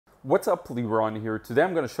What's up, Liron here. Today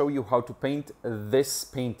I'm going to show you how to paint this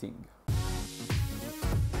painting.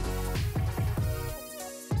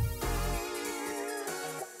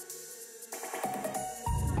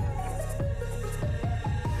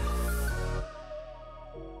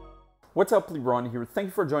 What's up, Liron here. Thank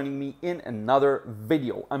you for joining me in another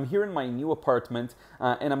video. I'm here in my new apartment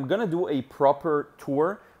and I'm going to do a proper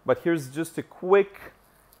tour, but here's just a quick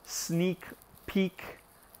sneak peek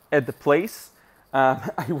at the place.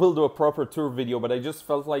 I will do a proper tour video, but I just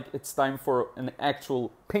felt like it's time for an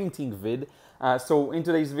actual painting vid. So in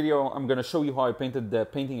today's video, I'm going to show you how I painted the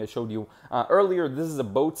painting I showed you earlier. This is a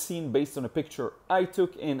boat scene based on a picture I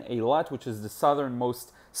took in Eilat, which is the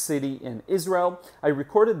southernmost city in Israel. I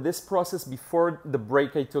recorded this process before the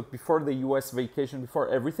break I took, before the US vacation, before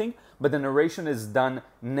everything, but the narration is done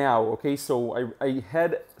now, okay? So I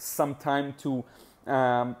had some time to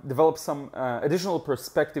develop some additional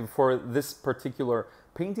perspective for this particular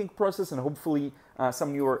painting process, and hopefully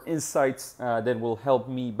some newer insights that will help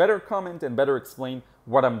me better comment and better explain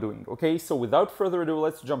what I'm doing. Okay, so without further ado,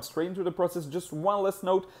 let's jump straight into the process. Just one last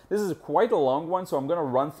note, this is quite a long one, so I'm going to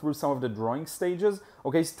run through some of the drawing stages,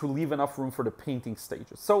 okay, to leave enough room for the painting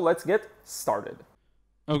stages. So let's get started.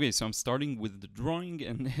 Okay, so I'm starting with the drawing,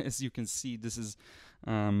 and as you can see, this is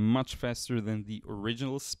much faster than the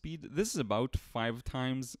original speed. This is about 5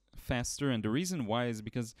 times faster, and the reason why is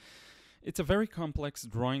because it's a very complex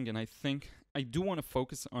drawing, and I think I do want to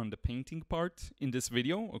focus on the painting part in this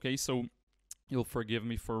video. Okay, so you'll forgive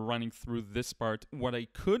me for running through this part. What I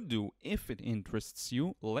could do, if it interests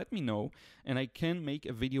you, let me know, and I can make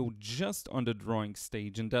a video just on the drawing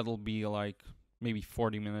stage, and that'll be like maybe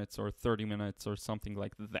 40 minutes or 30 minutes or something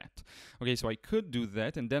like that. Okay, so I could do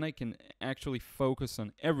that, and then I can actually focus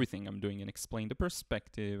on everything I'm doing and explain the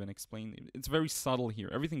perspective and explain. It's very subtle here.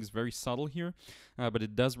 Everything is very subtle here, but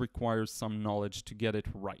it does require some knowledge to get it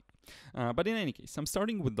right. But in any case, I'm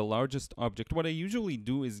starting with the largest object. What I usually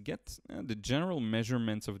do is get the general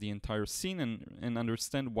measurements of the entire scene and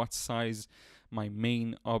understand what size my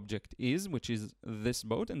main object is, which is this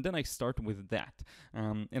boat, and then I start with that.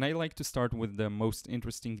 And I like to start with the most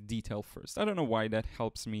interesting detail first. I don't know why that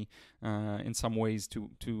helps me in some ways to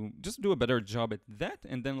just do a better job at that,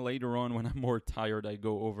 and then later on when I'm more tired, I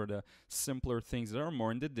go over the simpler things that are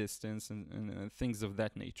more in the distance and things of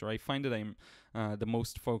that nature. I find that I'm the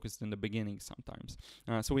most focused in the beginning sometimes.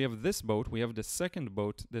 So we have this boat, we have the second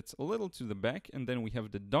boat that's a little to the back, and then we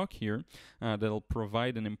have the dock here that'll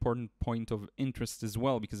provide an important point of interest as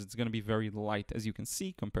well, because it's going to be very light, as you can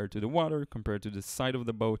see, compared to the water, compared to the side of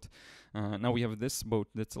the boat. Now we have this boat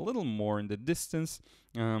that's a little more in the distance.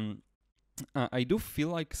 I do feel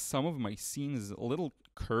like some of my scene is a little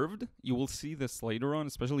curved. You will see this later on,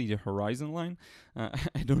 especially the horizon line.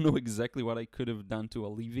 I don't know exactly what I could have done to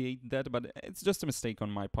alleviate that, but it's just a mistake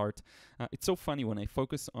on my part. It's so funny when I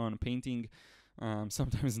focus on painting.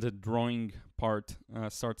 Sometimes the drawing part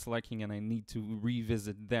starts lacking, and I need to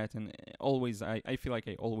revisit that, and always I feel like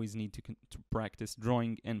I always need to practice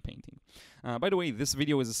drawing and painting. By the way, this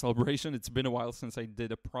video is a celebration. It's been a while since I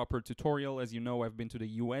did a proper tutorial. As you know, I've been to the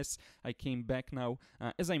US. I came back now.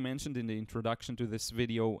 As I mentioned in the introduction to this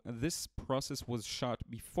video, this process was shot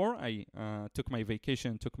before I took my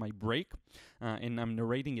vacation, took my break, and I'm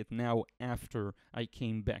narrating it now after I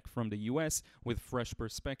came back from the US with fresh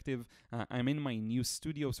perspective. I'm in my new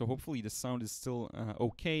studio, so hopefully the sound is still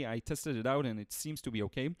okay. I tested it out and it seems to be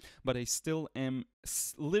okay, but I still am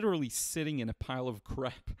literally sitting in a pile of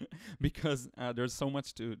crap because there's so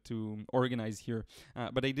much to organize here,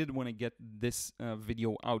 but I did want to get this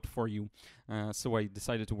video out for you, so I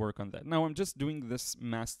decided to work on that. Now I'm just doing this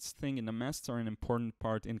masts thing, and the masts are an important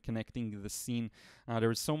part in connecting the scene.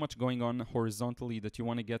 There's so much going on horizontally that you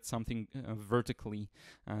want to get something vertically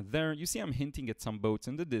there. You see I'm hinting at some boats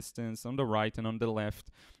in the distance, on the right and on the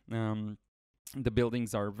left. The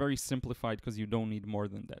buildings are very simplified because you don't need more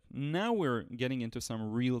than that. Now we're getting into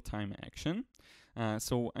some real-time action.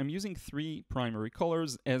 So I'm using 3 primary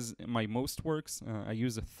colors as my most works. I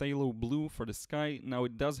use a Phthalo Blue for the sky. Now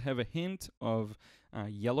it does have a hint of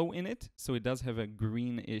yellow in it, so it does have a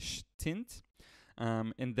greenish tint.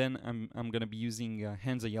 And then I'm going to be using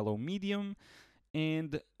Hansa Yellow Medium,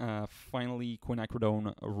 and finally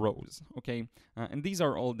Quinacridone Rose. Okay, and these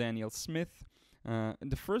are all Daniel Smith.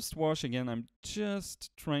 The first wash, again, I'm just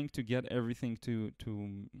trying to get everything to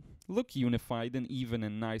look unified and even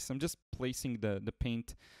and nice. I'm just placing the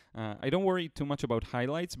paint I don't worry too much about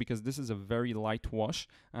highlights because this is a very light wash.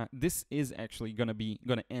 This is actually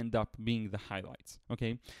gonna end up being the highlights,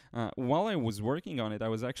 okay? While I was working on it, I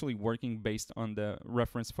was actually working based on the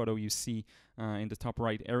reference photo you see in the top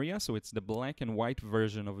right area. So it's the black and white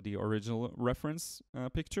version of the original reference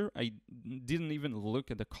picture. I didn't even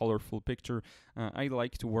look at the colorful picture. I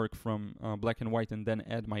like to work from black and white and then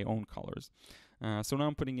add my own colors. So now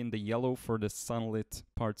I'm putting in the yellow for the sunlit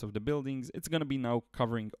parts of the buildings. It's going to be now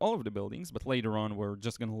covering all of the buildings, but later on we're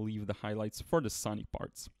just going to leave the highlights for the sunny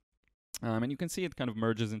parts. And you can see it kind of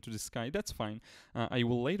merges into the sky. That's fine. I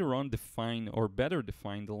will later on define or better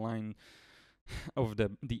define the line of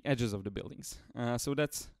the edges of the buildings. So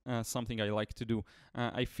that's something I like to do.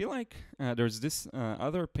 I feel like there's this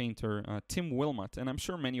other painter, Tim Wilmot, and I'm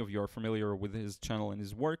sure many of you are familiar with his channel and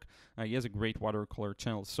his work. He has a great watercolor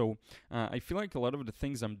channel. So I feel like a lot of the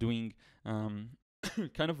things I'm doing kind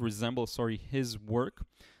of resemble, his work.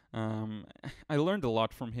 I learned a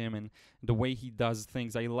lot from him and the way he does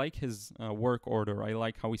things. I like his work order. I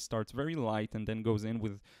like how he starts very light and then goes in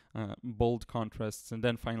with bold contrasts and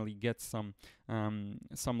then finally gets some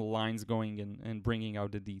lines going and bringing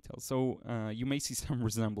out the details. So you may see some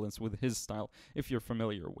resemblance with his style if you're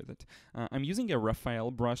familiar with it. I'm using a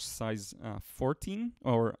Raphael brush size 14,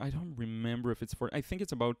 or I don't remember if it's 14. I think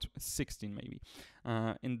it's about 16 maybe.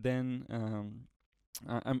 And then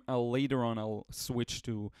later on I'll switch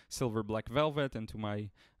to silver black velvet and to my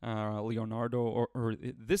Leonardo, or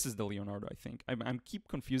this is the Leonardo, I think. I'm keep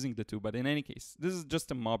confusing the two, but in any case, this is just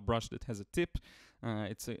a mob brush that has a tip.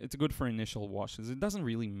 It's good for initial washes. It doesn't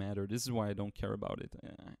really matter. This is why I don't care about it.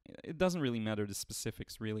 It doesn't really matter the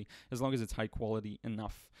specifics, really, as long as it's high quality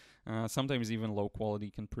enough. Sometimes even low quality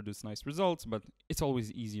can produce nice results, but it's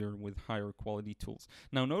always easier with higher quality tools.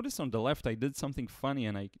 Now notice on the left I did something funny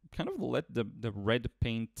and I kind of let the red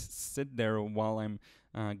paint sit there while I'm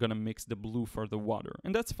gonna mix the blue for the water.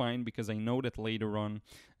 And that's fine because I know that later on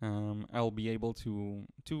I'll be able to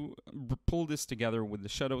pull this together with the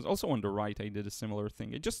shadows. Also on the right I did a similar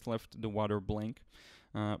thing. I just left the water blank.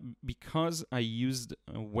 Because I used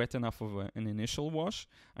wet enough of an initial wash,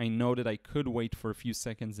 I know that I could wait for a few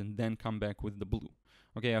seconds and then come back with the blue.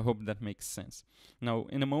 Okay, I hope that makes sense. Now,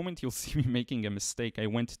 in a moment, you'll see me making a mistake. I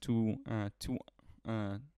went too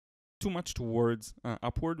much towards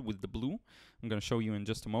upward with the blue. I'm going to show you in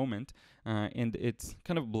just a moment. And it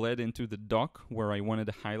kind of bled into the dock where I wanted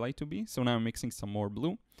the highlight to be. So now I'm mixing some more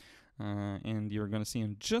blue. And you're going to see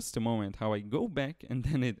in just a moment how I go back and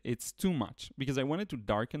then it's too much because I wanted to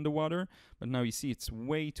darken the water, but now you see it's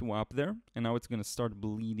way too up there and now it's going to start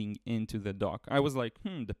bleeding into the dock. I was like,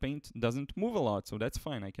 the paint doesn't move a lot, so that's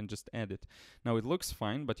fine. I can just add it. Now it looks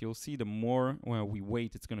fine, but you'll see the more we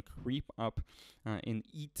wait, it's going to creep up and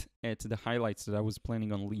eat at the highlights that I was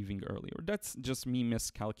planning on leaving earlier. That's just me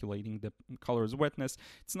miscalculating the color's wetness.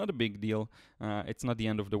 It's not a big deal. It's not the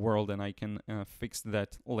end of the world, and I can fix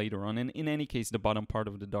that later on. And in any case, the bottom part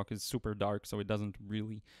of the dock is super dark, so it doesn't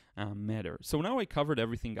really matter. So now I covered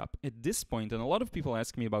everything up. At this point, and a lot of people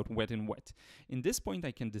ask me about wet and wet. In this point,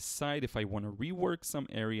 I can decide if I want to rework some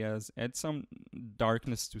areas, add some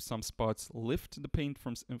darkness to some spots, lift the paint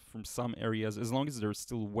from some areas, as long as they're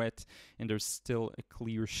still wet and there's still a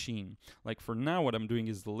clear sheen. Like for now, what I'm doing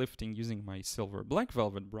is lifting using my silver black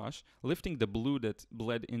velvet brush, lifting the blue that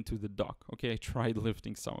bled into the dock. Okay, I tried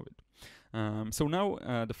lifting some of it. So now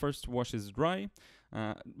the first wash is dry,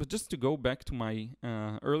 but just to go back to my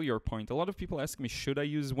earlier point, a lot of people ask me, should I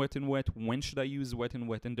use wet and wet? When should I use wet and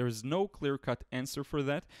wet? And there's no clear-cut answer for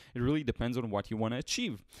that. It really depends on what you want to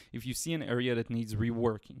achieve. If you see an area that needs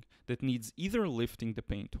reworking, that needs either lifting the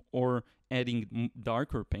paint or adding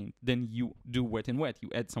darker paint, then you do wet and wet. You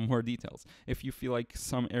add some more details. If you feel like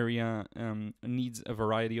some area needs a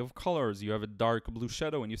variety of colors, you have a dark blue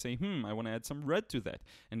shadow and you say, I want to add some red to that,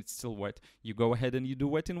 and it's still wet, you go ahead and you do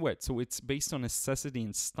wet and wet. So it's based on necessity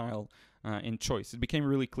and style and choice. It became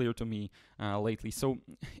really clear to me lately. So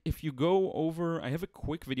if you go over, I have a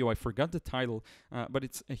quick video, I forgot the title, but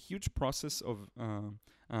it's a huge process of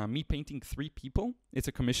me painting 3 people. It's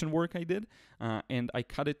a commission work I did, and I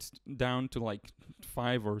cut it down to like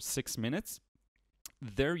 5 or 6 minutes.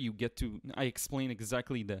 There you get to, I explain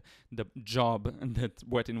exactly the job that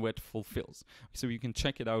wet and wet fulfills. So you can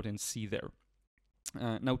check it out and see there.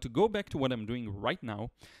 Now to go back to what I'm doing right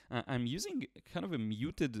now, I'm using kind of a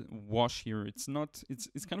muted wash here. It's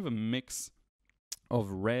kind of a mix of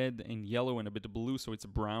red and yellow and a bit of blue, so it's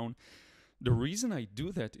brown. The reason I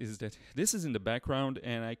do that is that this is in the background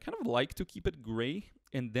and I kind of like to keep it gray,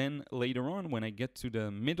 and then later on when I get to the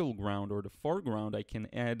middle ground or the foreground, I can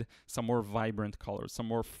add some more vibrant colors, some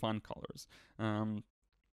more fun colors.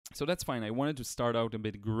 So that's fine. I wanted to start out a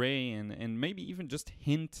bit gray and maybe even just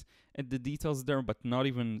hint at the details there, but not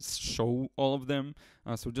even show all of them.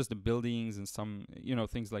 So just the buildings and some,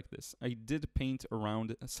 things like this. I did paint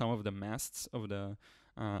around some of the masts of the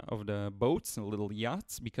boats and little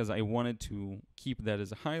yachts because I wanted to keep that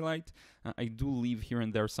as a highlight. I do leave here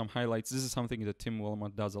and there some highlights. This is something that Tim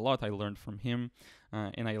Wilmot does a lot. I learned from him,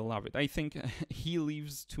 and I love it. I think he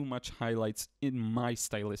leaves too much highlights in my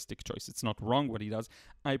stylistic choice. It's not wrong what he does.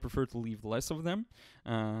 I prefer to leave less of them,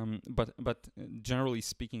 but generally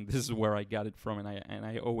speaking, this is where I got it from, and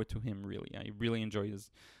I owe it to him, really. I really enjoy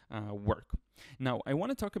his work. Now, I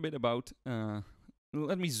want to talk a bit about...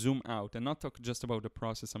 let me zoom out and not talk just about the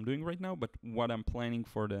process I'm doing right now, but what I'm planning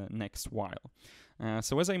for the next while.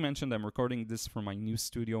 So as I mentioned, I'm recording this from my new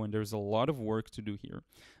studio, and there's a lot of work to do here.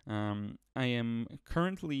 I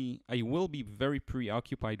will be very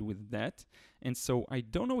preoccupied with that, and so I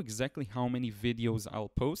don't know exactly how many videos I'll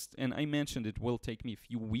post, and I mentioned it will take me a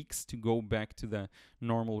few weeks to go back to the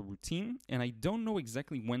normal routine, and I don't know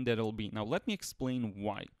exactly when that'll be. Now, let me explain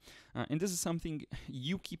why. And this is something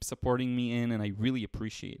you keep supporting me in, and I really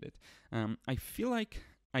appreciate it. I feel like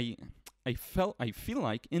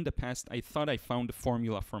in the past I thought I found the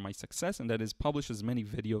formula for my success, and that is publish as many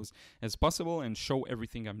videos as possible and show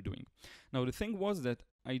everything I'm doing. Now the thing was that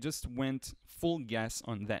I just went full gas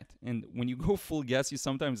on that, and when you go full gas, you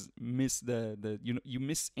sometimes miss you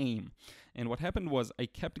miss aim. And what happened was I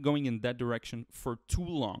kept going in that direction for too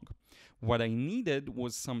long. What I needed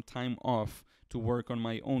was some time off to work on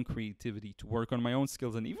my own creativity, to work on my own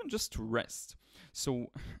skills, and even just to rest.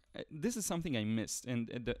 So this is something I missed,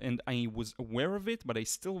 and I was aware of it, but I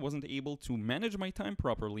still wasn't able to manage my time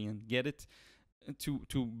properly and get it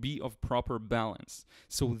to be of proper balance.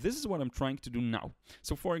 So this is what I'm trying to do now.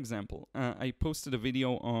 So for example, I posted a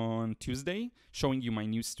video on Tuesday showing you my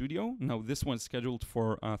new studio. Now this one's scheduled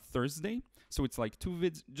for Thursday. So it's like 2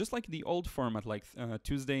 vids, just like the old format, like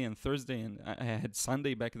Tuesday and Thursday, and I had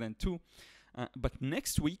Sunday back then too. But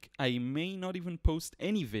next week, I may not even post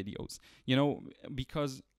any videos,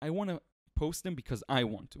 because I want to post them because I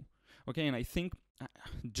want to. Okay, and I think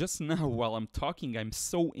just now while I'm talking, I'm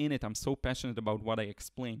so in it, I'm so passionate about what I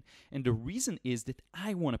explain. And the reason is that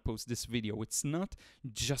I want to post this video. It's not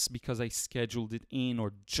just because I scheduled it in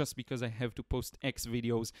or just because I have to post X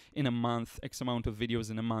videos in a month, X amount of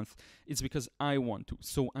videos in a month. It's because I want to.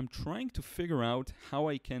 So I'm trying to figure out how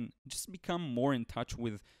I can just become more in touch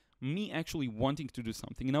with me actually wanting to do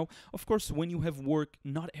something. Of course, when you have work,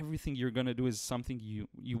 not everything you're gonna do is something you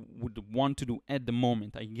would want to do at the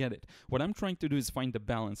moment. I get it. What I'm trying to do is find the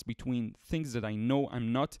balance between things that I know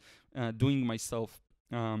I'm not doing myself.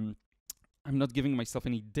 I'm not giving myself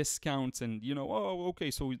any discounts and,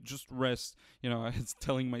 okay, so just rest. It's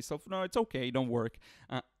telling myself, no, it's okay, don't work.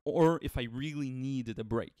 Or if I really needed a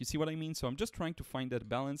break. You see what I mean? So I'm just trying to find that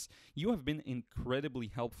balance. You have been incredibly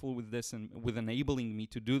helpful with this and with enabling me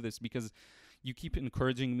to do this, because you keep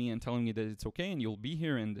encouraging me and telling me that it's okay and you'll be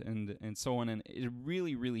here and so on, and it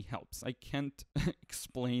really, really helps. I can't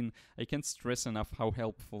explain, I can't stress enough how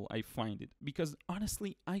helpful I find it, because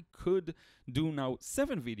honestly, I could do now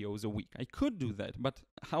 7 videos a week. I could do that, but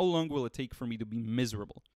how long will it take for me to be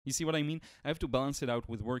miserable? You see what I mean? I have to balance it out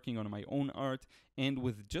with working on my own art and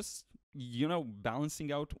with just,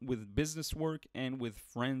 balancing out with business work and with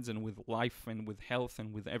friends and with life and with health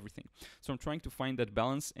and with everything. So I'm trying to find that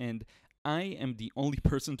balance, and I am the only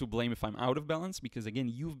person to blame if I'm out of balance, because again,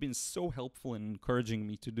 you've been so helpful in encouraging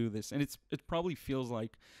me to do this. And it probably feels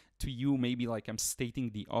like to you maybe like I'm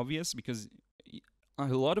stating the obvious, because a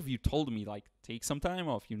lot of you told me, like, take some time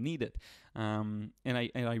off, you need it. And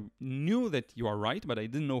I knew that you are right, but I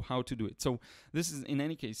didn't know how to do it. So this is, in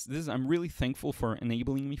any case, I'm really thankful for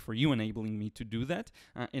you enabling me to do that.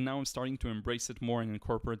 And now I'm starting to embrace it more and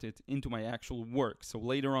incorporate it into my actual work. So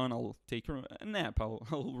later on, I'll take a nap,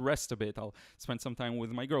 I'll rest a bit, I'll spend some time with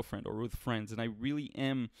my girlfriend or with friends. And I really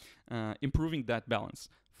am improving that balance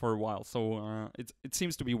for a while. So it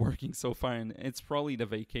seems to be working so far, and it's probably the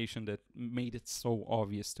vacation that made it so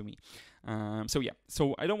obvious to me.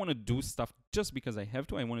 So I don't want to do stuff just because I have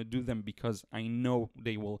to. I want to do them because I know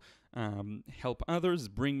they will help others,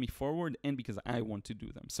 bring me forward, and because I want to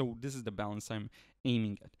do them. So this is the balance I'm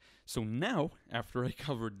aiming at. So now, after I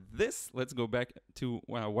covered this, let's go back to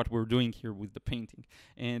what we're doing here with the painting.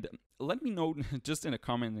 And let me know just in a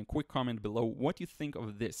quick comment below, what you think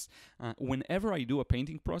of this. Whenever I do a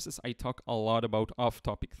painting process, I talk a lot about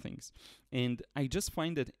off-topic things. And I just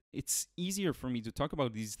find that it's easier for me to talk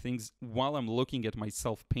about these things while I'm looking at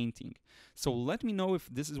myself painting. So let me know if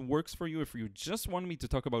works for you, if you just want me to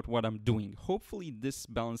talk about what I'm doing. Hopefully this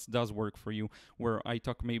balance does work for you, where I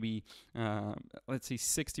talk maybe, let's say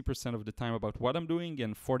 60% of the time about what I'm doing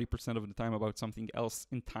and 40% of the time about something else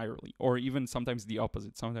entirely, or even sometimes the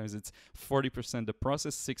opposite. Sometimes it's 40% the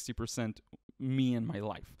process, 60% me and my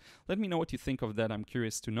life. Let me know what you think of that. I'm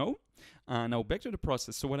curious to know. Now back to the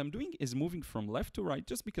process. So what I'm doing is moving from left to right,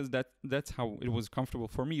 just because that's how it was comfortable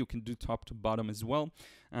for me. You can do top to bottom as well.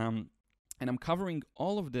 And I'm covering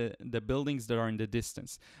all of the buildings that are in the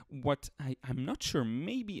distance. What I'm not sure,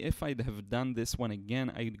 maybe if I'd have done this one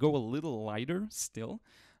again, I'd go a little lighter still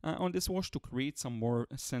on this wash to create some more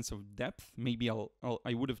sense of depth. Maybe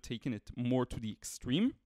I would have taken it more to the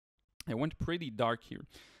extreme. I went pretty dark here,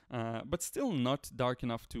 but still not dark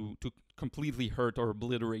enough to completely hurt or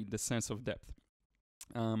obliterate the sense of depth.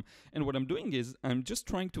 And what I'm doing is I'm just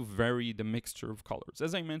trying to vary the mixture of colors.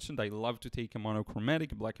 As I mentioned, I love to take a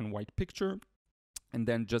monochromatic black and white picture and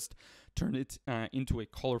then just turn it into a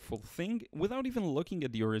colorful thing without even looking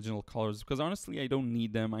at the original colors, because honestly I don't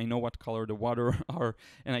need them. I know what color the water are,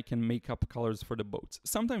 and I can make up colors for the boats.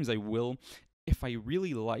 Sometimes I will. If I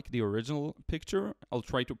really like the original picture, I'll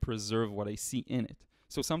try to preserve what I see in it.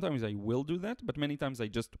 So sometimes I will do that, but many times I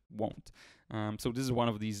just won't. So this is one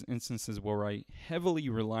of these instances where I heavily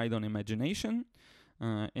relied on imagination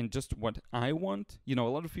and just what I want. You know, a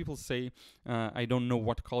lot of people say, I don't know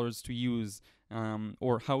what colors to use,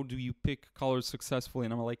 or how do you pick colors successfully?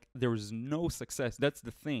 And I'm like, there is no success. That's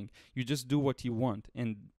the thing. You just do what you want.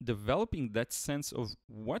 And developing that sense of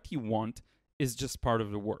what you want is just part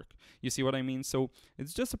of the work. You see what I mean? So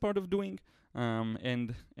it's just a part of doing,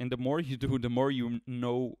 and the more you do, the more you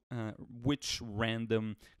know which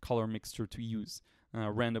random color mixture to use.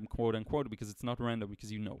 Random quote unquote, because it's not random,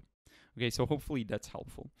 because you know. Okay, so hopefully that's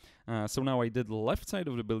helpful. So now I did the left side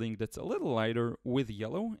of the building that's a little lighter with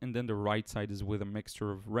yellow, and then the right side is with a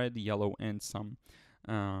mixture of red, yellow, and some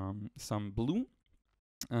blue.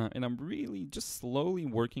 And I'm really just slowly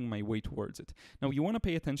working my way towards it. Now, you want to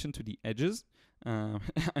pay attention to the edges.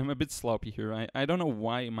 I'm a bit sloppy here. I don't know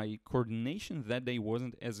why my coordination that day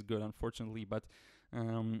wasn't as good, unfortunately, but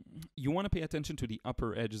you want to pay attention to the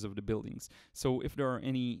upper edges of the buildings. So if there are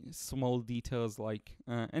any small details like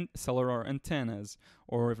cellular antennas,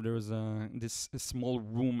 or if there's this small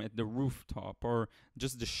room at the rooftop, or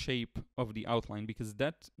just the shape of the outline, because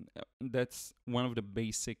that's one of the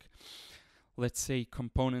basic, let's say,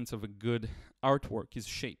 components of a good artwork is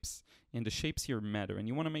shapes. And the shapes here matter, and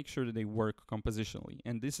you want to make sure that they work compositionally.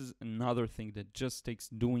 And this is another thing that just takes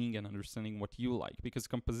doing and understanding what you like, because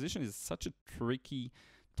composition is such a tricky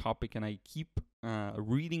topic, and I keep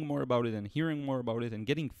reading more about it and hearing more about it and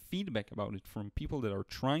getting feedback about it from people that are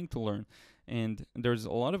trying to learn. And there are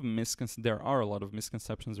a lot of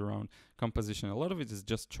misconceptions around composition. A lot of it is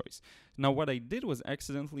just choice. Now, what I did was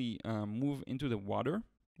accidentally move into the water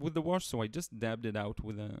with the wash, so I just dabbed it out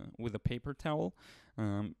with a paper towel,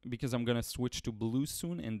 because I'm gonna switch to blue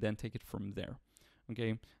soon and then take it from there.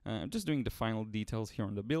 Okay, I'm just doing the final details here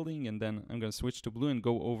on the building, and then I'm gonna switch to blue and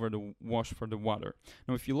go over the wash for the water.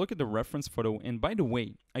 Now, if you look at the reference photo, and by the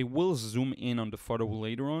way, I will zoom in on the photo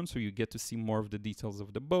later on, so you get to see more of the details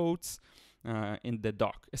of the boats in the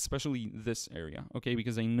dock, especially this area, okay,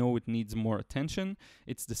 because I know it needs more attention.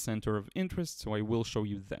 It's the center of interest, so I will show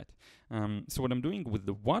you that. So what I'm doing with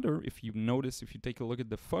the water, if you notice, if you take a look at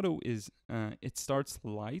the photo, is it starts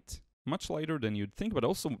light, much lighter than you'd think, but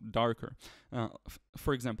also darker.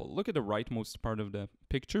 For example, look at the rightmost part of the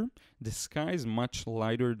picture. The sky is much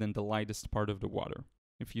lighter than the lightest part of the water,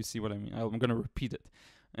 if you see what I mean. I'm going to repeat it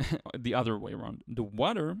the other way around. The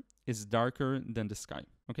water is darker than the sky,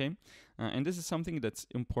 okay? And this is something that's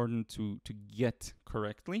important to get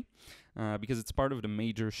correctly, because it's part of the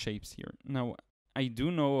major shapes here. Now, I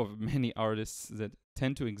do know of many artists that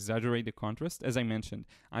tend to exaggerate the contrast. As I mentioned,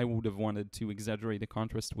 I would have wanted to exaggerate the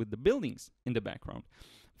contrast with the buildings in the background.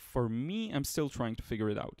 For me, I'm still trying to figure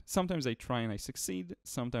it out. Sometimes I try and I succeed,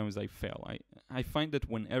 sometimes I fail. I find that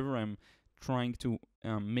whenever I'm trying to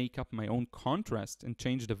make up my own contrast and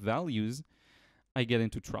change the values, I get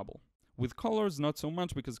into trouble. With colors, not so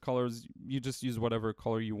much, because colors, you just use whatever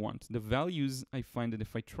color you want. The values, I find that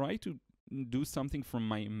if I try to do something from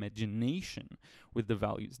my imagination with the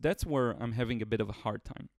values, that's where I'm having a bit of a hard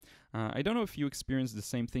time. I don't know if you experience the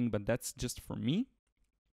same thing, but that's just for me.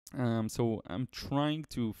 So I'm trying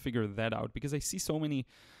to figure that out, because I see so many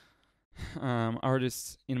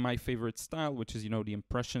artists in my favorite style, which is, the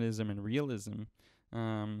Impressionism and Realism.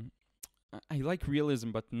 I like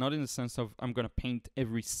realism, but not in the sense of I'm going to paint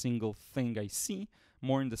every single thing I see,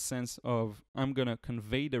 more in the sense of I'm gonna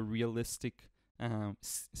convey the realistic,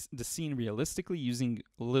 the scene realistically using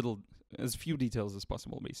as few details as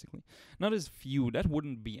possible, basically. Not as few, that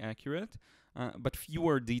wouldn't be accurate, but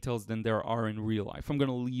fewer details than there are in real life. I'm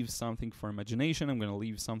gonna leave something for imagination, I'm gonna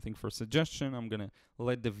leave something for suggestion, I'm gonna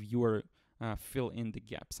let the viewer fill in the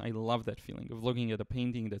gaps. I love that feeling of looking at a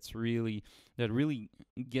painting that really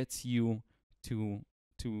gets you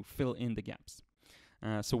to fill in the gaps.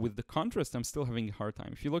 So with the contrast, I'm still having a hard time.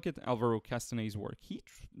 If you look at Alvaro Castane's work, he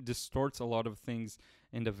distorts a lot of things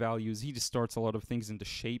in the values. He distorts a lot of things in the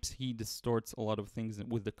shapes. He distorts a lot of things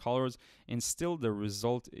with the colors. And still the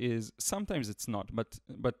result is, sometimes it's not, but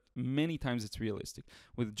many times it's realistic.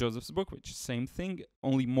 With Joseph's Bookwitch, same thing,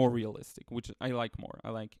 only more realistic, which I like more. I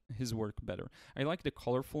like his work better. I like the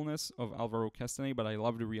colorfulness of Alvaro Castane, but I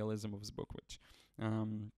love the realism of his Bookwitch.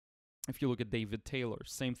 If you look at David Taylor,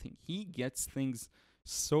 same thing. He gets things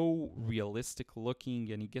so realistic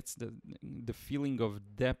looking, and he gets the feeling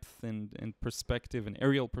of depth and perspective and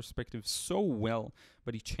aerial perspective so well,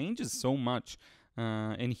 but he changes so much,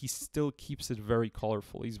 and he still keeps it very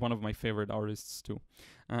colorful. He's one of my favorite artists too.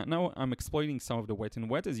 Now I'm exploiting some of the wet and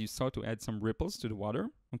wet, as you saw, to add some ripples to the water.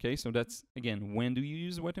 Okay, so that's, again, when do you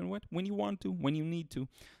use wet and wet? When you want to, when you need to.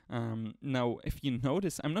 Now, if you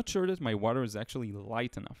notice, I'm not sure that my water is actually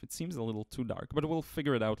light enough. It seems a little too dark, but we'll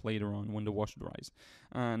figure it out later on when the wash dries.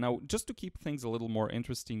 Now, just to keep things a little more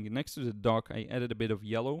interesting, next to the dock, I added a bit of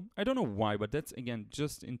yellow. I don't know why, but that's, again,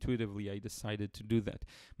 just intuitively I decided to do that.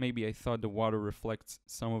 Maybe I thought the water reflects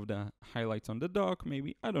some of the highlights on the dock,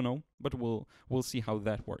 maybe, I don't know, but we'll see how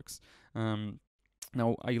that works.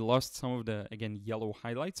 Now, I lost some of the, again, yellow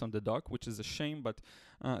highlights on the dock, which is a shame, but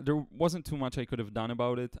there wasn't too much I could have done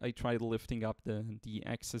about it. I tried lifting up the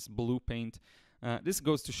excess blue paint. This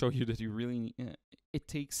goes to show you that you really, it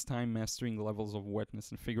takes time mastering levels of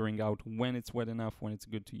wetness and figuring out when it's wet enough, when it's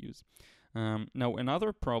good to use. Now,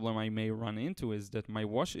 another problem I may run into is that my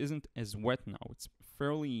wash isn't as wet now. It's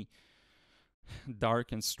fairly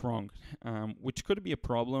dark and strong, which could be a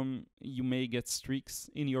problem. You may get streaks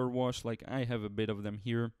in your wash, like I have a bit of them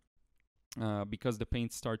here, because the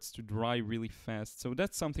paint starts to dry really fast. So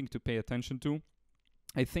that's something to pay attention to.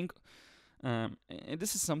 I think, and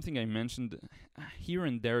this is something I mentioned here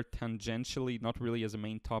and there tangentially, not really as a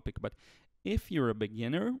main topic, but if you're a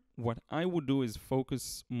beginner, what I would do is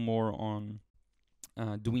focus more on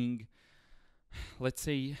doing, let's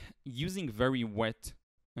say, using very wet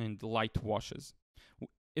and light washes.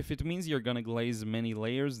 If it means you're gonna glaze many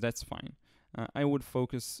layers, that's fine. I would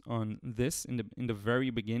focus on this in the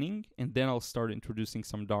very beginning, and then I'll start introducing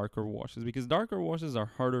some darker washes, because darker washes are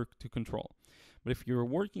harder to control. But if you're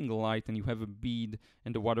working light and you have a bead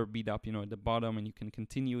and the water bead up, at the bottom, and you can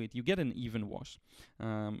continue it, you get an even wash.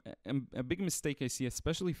 A big mistake I see,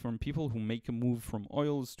 especially from people who make a move from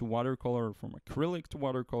oils to watercolor, or from acrylic to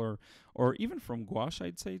watercolor, or even from gouache,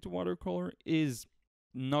 I'd say, to watercolor, is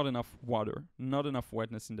not enough water, not enough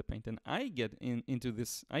wetness in the paint. And I get into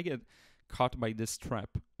this, I get caught by this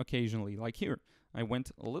trap occasionally. Like here, I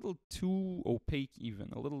went a little too opaque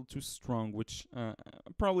even, a little too strong, which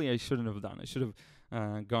probably I shouldn't have done. I should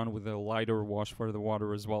have gone with a lighter wash for the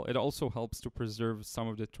water as well. It also helps to preserve some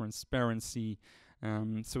of the transparency,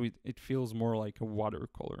 so it feels more like a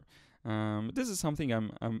watercolor. This is something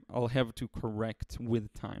I'll have to correct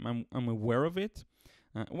with time. I'm aware of it.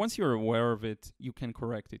 Once you're aware of it, you can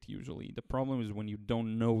correct it usually. The problem is when you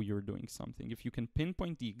don't know you're doing something. If you can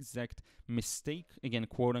pinpoint the exact mistake, again,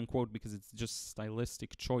 quote unquote, because it's just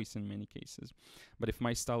stylistic choice in many cases. But if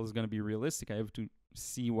my style is going to be realistic, I have to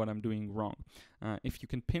see what I'm doing wrong. If you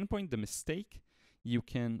can pinpoint the mistake, you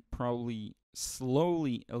can probably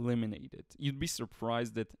slowly eliminate it. You'd be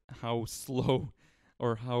surprised at how slow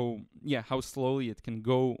or how slowly it can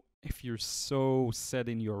go if you're so set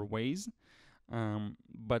in your ways.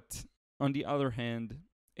 But on the other hand,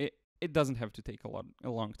 it doesn't have to take a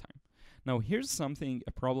long time. Now, here's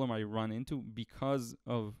a problem I run into because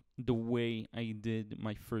of the way I did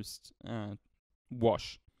my first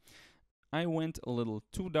wash. I went a little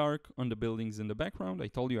too dark on the buildings in the background. I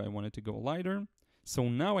told you I wanted to go lighter. So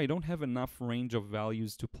now I don't have enough range of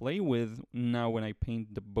values to play with now when I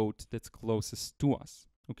paint the boat that's closest to us,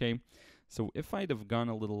 okay? So if I'd have gone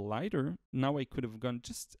a little lighter, now I could have gone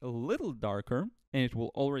just a little darker, and it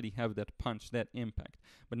will already have that punch, that impact.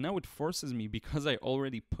 But now it forces me, because I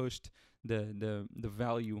already pushed the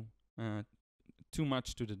value too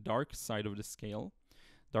much to the dark side of the scale,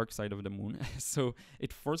 dark side of the moon. So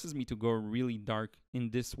it forces me to go really dark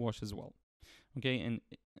in this wash as well. Okay,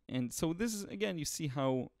 and so this is, again, you see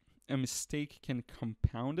how a mistake can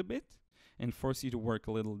compound a bit. and force you to work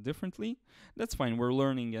a little differently. That's fine, we're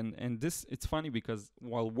learning, and this, it's funny because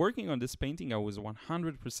while working on this painting, I was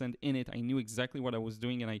 100% in it. I knew exactly what I was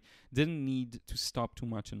doing, and I didn't need to stop too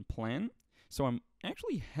much and plan. So I'm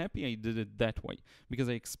actually happy I did it that way, because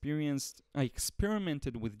I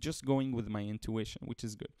experimented with just going with my intuition, which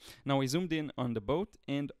is good. Now I zoomed in on the boat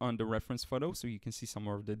and on the reference photo so you can see some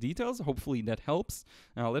more of the details. Hopefully that helps.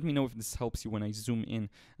 Let me know if this helps you when I zoom in,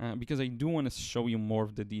 because I do want to show you more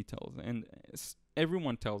of the details. And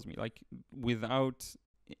everyone tells me, like, without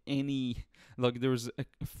any, like, there's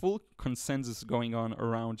a full consensus going on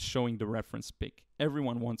around showing the reference pic.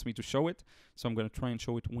 Everyone wants me to show it, so I'm going to try and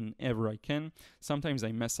show it whenever I can. Sometimes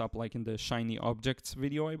I mess up, like in the shiny objects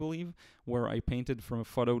video, I believe, where I painted from a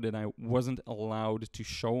photo that I wasn't allowed to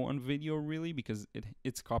show on video, really, because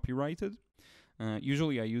it's copyrighted.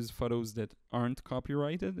 Usually I use photos that aren't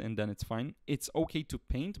copyrighted, and then it's fine. It's okay to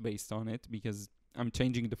paint based on it, because I'm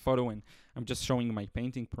changing the photo and I'm just showing my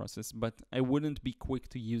painting process, but I wouldn't be quick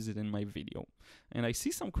to use it in my video. And I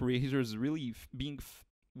see some creators really being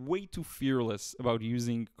way too fearless about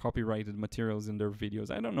using copyrighted materials in their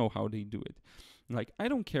videos. I don't know how they do it. Like, I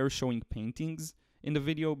don't care showing paintings in the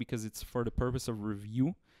video because it's for the purpose of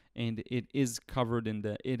review, and it is covered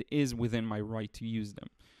in it is within my right to use them.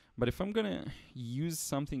 But if I'm gonna use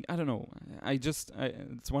something, I don't know,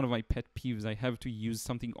 it's one of my pet peeves. I have to use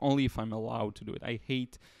something only if I'm allowed to do it. I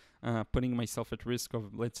hate putting myself at risk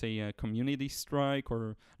of, let's say, a community strike,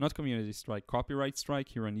 or not community strike, copyright strike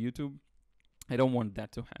here on YouTube. I don't want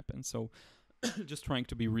that to happen. So just trying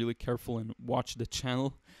to be really careful and watch the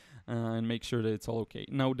channel and make sure that it's all okay.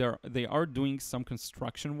 Now, they are doing some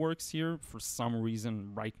construction works here for some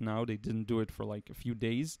reason right now. They didn't do it for like a few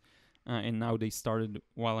days. And now they started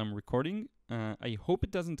while I'm recording. I hope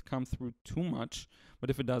it doesn't come through too much, but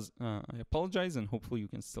if it does, I apologize, and hopefully you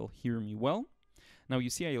can still hear me well. Now you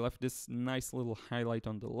see I left this nice little highlight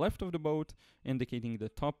on the left of the boat, indicating the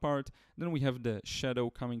top part. Then we have the shadow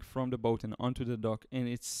coming from the boat and onto the dock, and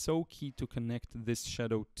it's so key to connect this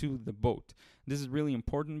shadow to the boat. This is really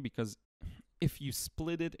important because if you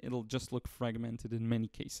split it, it'll just look fragmented in many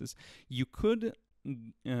cases. You could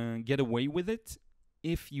get away with it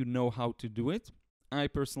if you know how to do it. I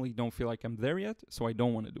personally don't feel like I'm there yet, so I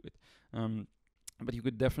don't want to do it. But you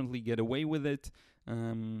could definitely get away with it.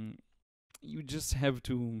 You just have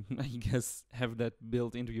to, I guess, have that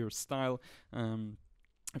built into your style.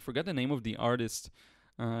 I forgot the name of the artist.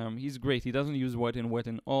 He's great. He doesn't use wet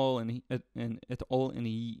and all, and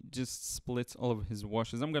he just splits all of his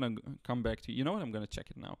washes. I'm gonna come back to, you know what? I'm gonna check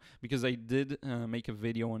it now, because I did make a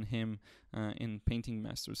video on him in Painting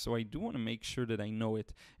Masters, so I do want to make sure that I know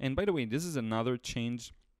it. And by the way, this is another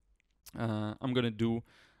change I'm gonna do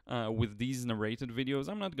with these narrated videos.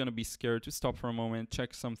 I'm not gonna be scared to stop for a moment,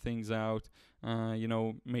 check some things out, you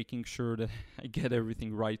know, making sure that I get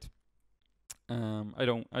everything right. I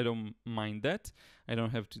don't mind that. I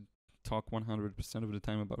don't have to talk 100% of the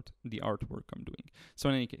time about the artwork I'm doing. So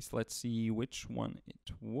in any case, let's see which one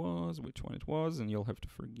it was, and you'll have to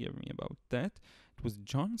forgive me about that. It was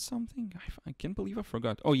John something? I can't believe I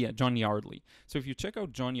forgot. Oh yeah, John Yardley. So if you check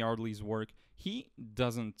out John Yardley's work, he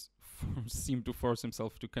doesn't seem to force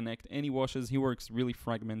himself to connect any washes. He works really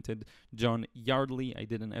fragmented. John Yardley, I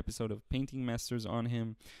did an episode of Painting Masters on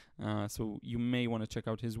him, so you may want to check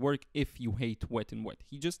out his work if you hate wet and wet.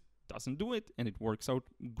 He just doesn't do it, and it works out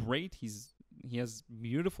great. He has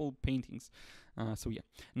beautiful paintings. So yeah.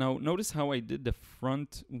 Now notice how I did the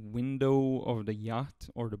front window of the yacht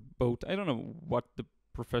or the boat. I don't know what the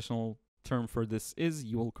professional term for this is.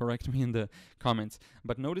 You will correct me in the comments.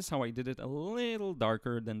 But notice how I did it a little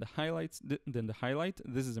darker than the highlights.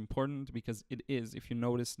 This is important because it is. If you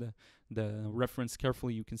notice the reference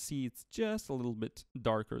carefully, you can see it's just a little bit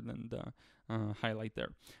darker than the highlight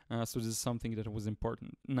there. So this is something that was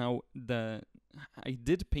important. Now I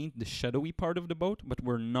did paint the shadowy part of the boat, but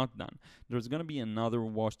we're not done. There's going to be another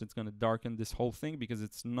wash that's going to darken this whole thing because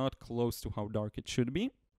it's not close to how dark it should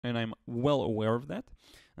be. And I'm well aware of that,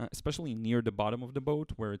 especially near the bottom of the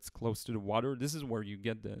boat where it's close to the water. This is where you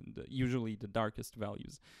get usually the darkest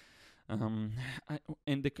values. And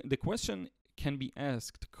the question can be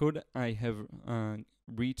asked, could I have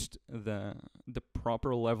reached the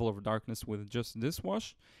proper level of darkness with just this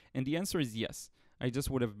wash? And the answer is yes. I just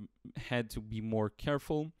would have had to be more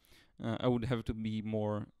careful. I would have to be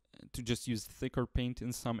more to just use thicker paint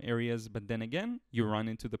in some areas, but then again, you run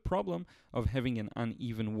into the problem of having an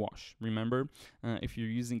uneven wash. Remember, if you're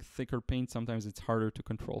using thicker paint, sometimes it's harder to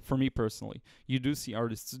control. For me personally, you do see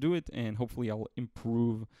artists do it, and hopefully I'll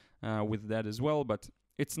improve with that as well, but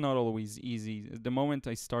it's not always easy. The moment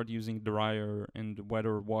I start using drier and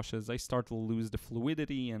wetter washes, I start to lose the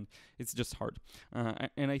fluidity, and it's just hard.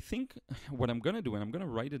 And I think what I'm gonna do, and I'm gonna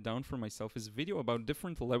write it down for myself, is a video about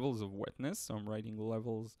different levels of wetness. So I'm writing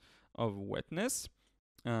levels of wetness,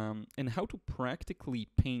 and how to practically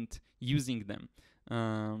paint using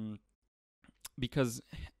them. Because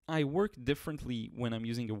I work differently when I'm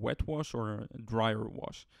using a wet wash or a drier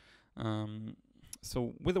wash.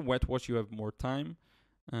 So with a wet wash, you have more time.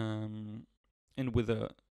 And with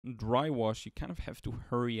a dry wash, you kind of have to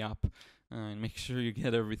hurry up and make sure you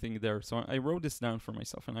get everything there. So I wrote this down for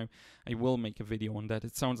myself, and I will make a video on that.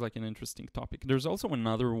 It sounds like an interesting topic. There's also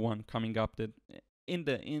another one coming up that in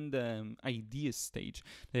the idea stage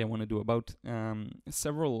that I want to do about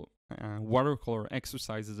several watercolor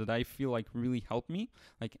exercises that I feel like really help me,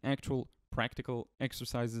 like actual practical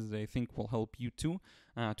exercises that I think will help you too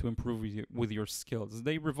to improve with your skills.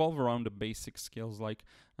 They revolve around the basic skills like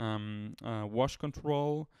wash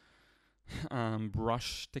control,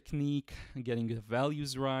 brush technique, getting the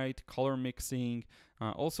values right, color mixing,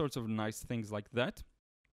 all sorts of nice things like that.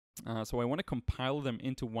 So I want to compile them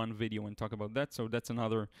into one video and talk about that. So that's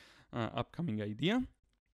another upcoming idea.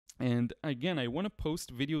 And again, I want to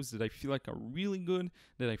post videos that I feel like are really good,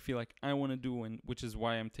 that I feel like I want to do, and which is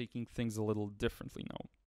why I'm taking things a little differently now.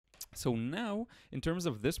 So now, in terms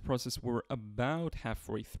of this process, we're about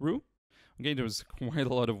halfway through. Okay, there's quite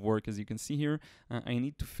a lot of work, as you can see here. I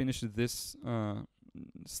need to finish this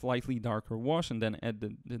slightly darker wash and then add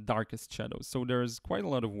the darkest shadows. So there's quite a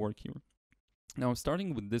lot of work here. Now,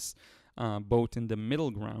 starting with this boat in the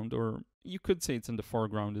middle ground, or you could say it's in the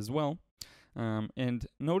foreground as well. And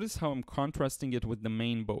notice how I'm contrasting it with the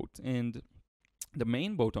main boat. And the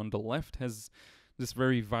main boat on the left has this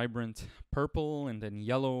very vibrant purple and then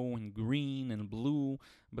yellow and green and blue.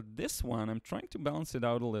 But this one, I'm trying to balance it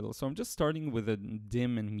out a little. So I'm just starting with a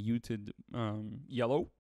dim and muted yellow.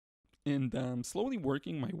 And slowly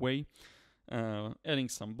working my way, adding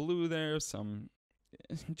some blue there, some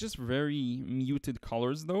just very muted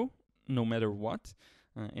colors though, no matter what.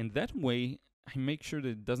 And that way, I make sure that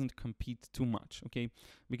it doesn't compete too much, okay?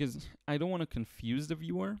 Because I don't want to confuse the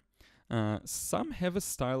viewer. Some have a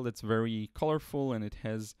style that's very colorful, and it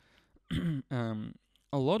has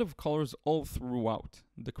a lot of colors all throughout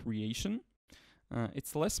the creation.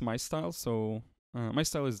 It's less my style, so my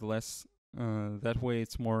style is less that way.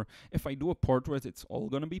 It's more, if I do a portrait, it's all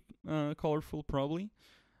gonna be colorful probably.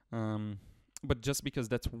 But just because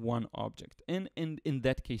that's one object. And in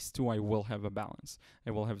that case too, I will have a balance.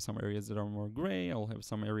 I will have some areas that are more gray, I'll have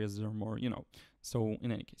some areas that are more, so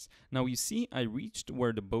in any case. Now you see I reached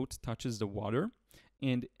where the boat touches the water,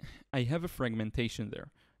 and I have a fragmentation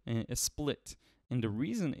there, a split. And the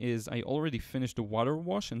reason is I already finished the water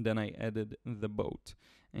wash and then I added the boat.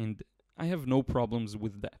 And I have no problems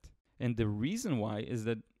with that. And the reason why is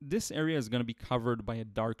that this area is going to be covered by a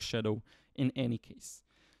dark shadow in any case.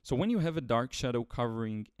 So when you have a dark shadow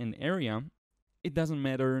covering an area, it doesn't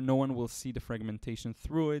matter, no one will see the fragmentation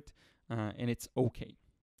through it, and it's okay.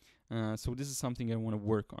 So this is something I want to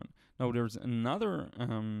work on. Now there's another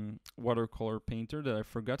watercolor painter that I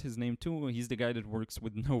forgot his name too. He's the guy that works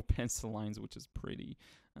with no pencil lines, which is pretty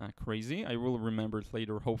crazy. I will remember it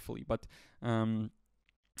later, hopefully. But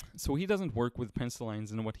so he doesn't work with pencil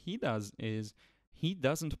lines, and what he does is he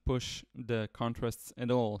doesn't push the contrasts at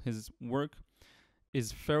all. His work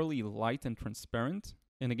is fairly light and transparent.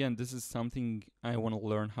 And again, this is something I want to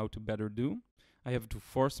learn how to better do. I have to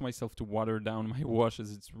force myself to water down my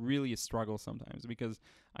washes. It's really a struggle sometimes because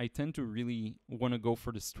I tend to really want to go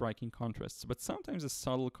for the striking contrasts, but sometimes a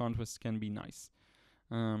subtle contrast can be nice.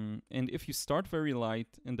 And if you start very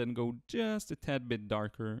light and then go just a tad bit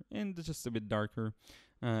darker and just a bit darker,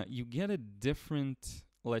 you get a different,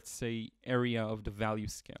 let's say, area of the value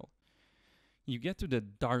scale. You get to the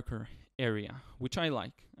darker area, which I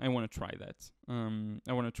like. I want to try that.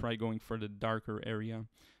 I want to try going for the darker area,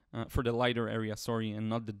 for the lighter area, sorry, and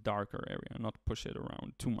not the darker area, not push it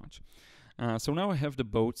around too much. So now I have the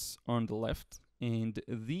boats on the left, and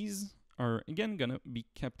these are, again, going to be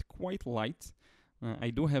kept quite light.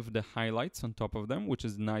 I do have the highlights on top of them, which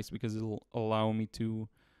is nice because it'll allow me to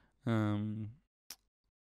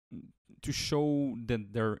show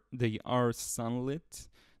that they are sunlit.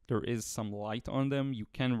 There is some light on them, you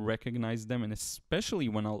can recognize them, and especially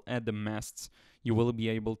when I'll add the masts, you will be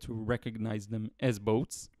able to recognize them as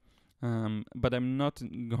boats. But I'm not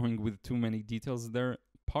going with too many details there,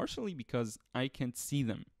 partially because I can't see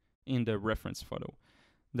them in the reference photo.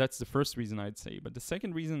 That's the first reason I'd say. But the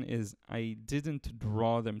second reason is I didn't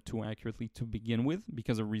draw them too accurately to begin with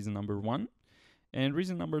because of reason number one. And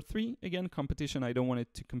reason number three, again, competition. I don't want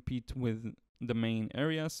it to compete with the main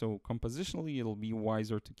area, so compositionally it'll be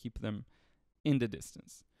wiser to keep them in the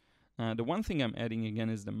distance. The one thing I'm adding again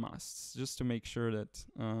is the masts, just to make sure that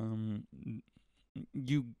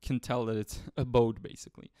you can tell that it's a boat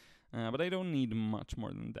basically. But I don't need much more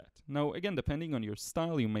than that. Now again, depending on your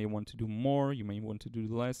style, you may want to do more, you may want to do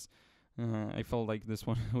less. I felt like this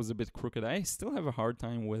one was a bit crooked. I still have a hard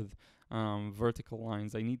time with vertical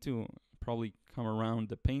lines. I need to probably come around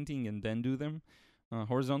the painting and then do them.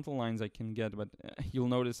 Horizontal lines I can get, but you'll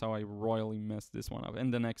notice how I royally messed this one up.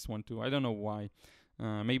 And the next one too. I don't know why.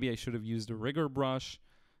 Maybe I should have used a rigger brush.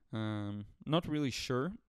 Not really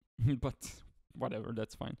sure, but whatever,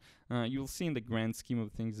 that's fine. You'll see in the grand scheme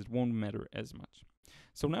of things it won't matter as much.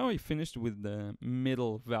 So now I finished with the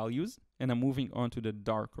middle values and I'm moving on to the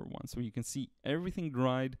darker one. So you can see everything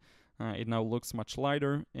dried. It now looks much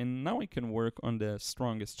lighter, and now I can work on the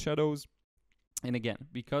strongest shadows. And again,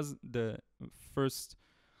 because the first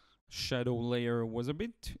shadow layer was a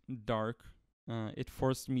bit dark, it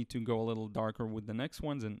forced me to go a little darker with the next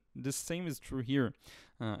ones, and the same is true here.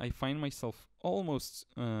 I find myself almost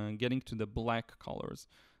getting to the black colors,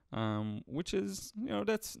 which is, you know,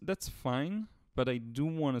 that's fine, but I do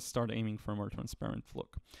want to start aiming for a more transparent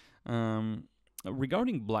look.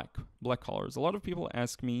 Regarding black colors, a lot of people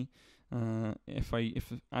ask me if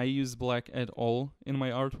I use black at all in my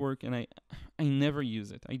artwork, and I never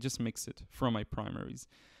use it. I just mix it from my primaries.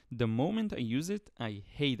 The moment I use it, I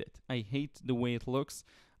hate it. I hate the way it looks.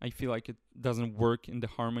 I feel like it doesn't work in the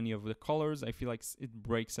harmony of the colors. I feel like it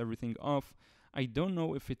breaks everything off. I don't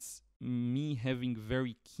know if it's me having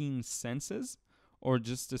very keen senses or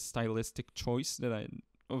just a stylistic choice that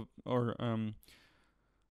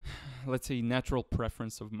let's say natural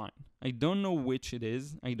preference of mine. I don't know which it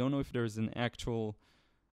is. I don't know if there's an actual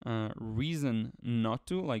reason not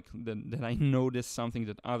to, like that I notice something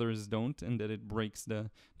that others don't and that it breaks the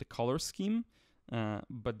color scheme,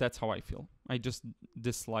 but that's how I feel. I just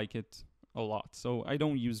dislike it a lot. So I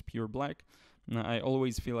don't use pure black. I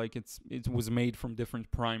always feel like it was made from different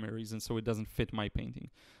primaries, and so it doesn't fit my painting.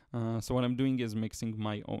 So what I'm doing is mixing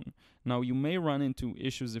my own. Now you may run into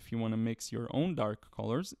issues if you want to mix your own dark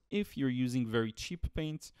colors, if you're using very cheap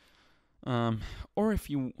paints, or if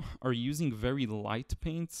you are using very light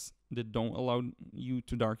paints that don't allow you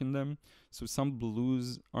to darken them. So some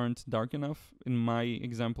blues aren't dark enough. In my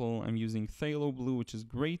example, I'm using Phthalo Blue, which is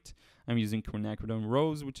great. I'm using Quinacridone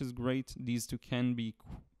Rose, which is great. These two can be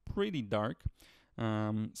pretty dark.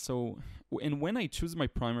 And when I choose my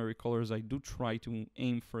primary colors, I do try to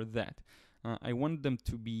aim for that. I want them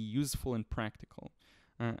to be useful and practical.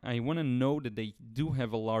 I want to know that they do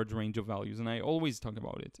have a large range of values, and I always talk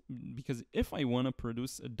about it, because if I want to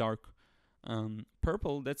produce a dark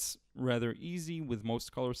purple, that's rather easy with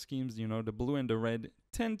most color schemes. You know, the blue and the red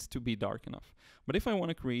tend to be dark enough. But if I want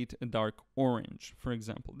to create a dark orange, for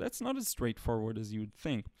example, that's not as straightforward as you'd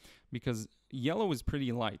think, because yellow is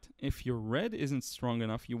pretty light. If your red isn't strong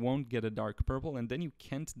enough, you won't get a dark purple, and then you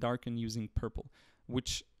can't darken using purple,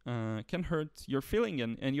 which can hurt your feeling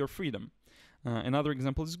and your freedom. Another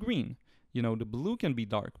example is green. You know, the blue can be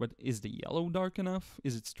dark, but is the yellow dark enough?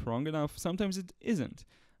 Is it strong enough? Sometimes it isn't.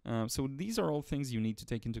 So these are all things you need to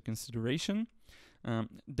take into consideration.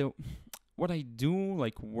 What I do,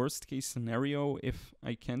 like worst case scenario, if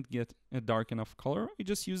I can't get a dark enough color, I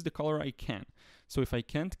just use the color I can. So if I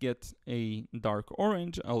can't get a dark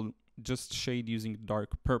orange, I'll just shade using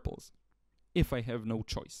dark purples, if I have no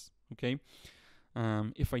choice, okay?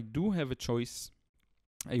 If I do have a choice,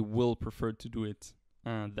 I will prefer to do it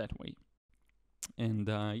that way. And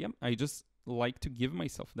yeah, I just like to give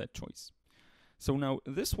myself that choice. So now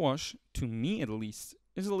this wash, to me at least,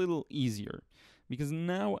 is a little easier, because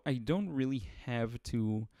now I don't really have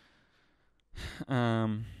to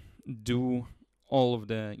do all of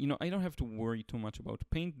the, you know, I don't have to worry too much about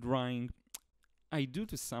paint drying. I do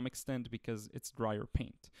to some extent because it's drier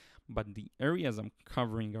paint, but the areas I'm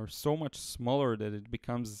covering are so much smaller that it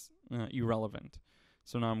becomes irrelevant.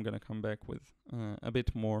 So now I'm going to come back with a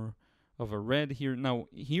bit more of a red here. Now,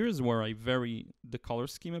 here's where I vary the color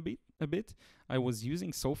scheme a bit. I was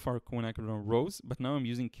using so far Quinacridone Rose, but now I'm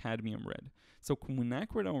using Cadmium Red. So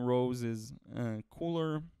Quinacridone Rose is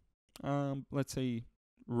cooler, let's say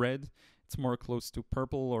red. It's more close to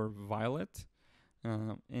purple or violet.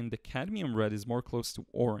 And the Cadmium Red is more close to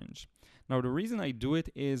orange. Now, the reason I do it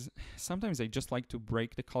is sometimes I just like to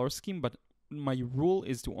break the color scheme, but my rule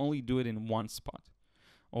is to only do it in one spot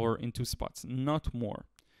or in two spots, not more.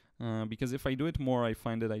 Because if I do it more, I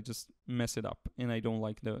find that I just mess it up and I don't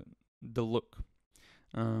like the look.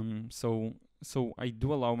 So I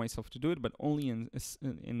do allow myself to do it, but only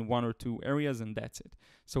in one or two areas, and that's it.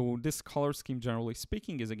 So this color scheme, generally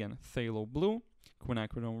speaking, is again Phthalo Blue,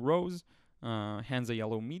 Quinacridone Rose, Hansa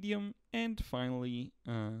Yellow Medium, and finally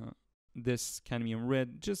this Cadmium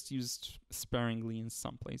Red, just used sparingly in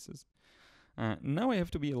some places. Now I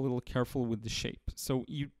have to be a little careful with the shape. So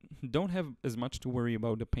you don't have as much to worry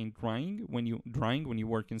about the paint drying when you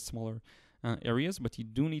work in smaller areas, but you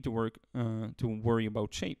do need to worry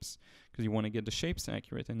about shapes, because you want to get the shapes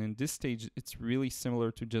accurate. And in this stage, it's really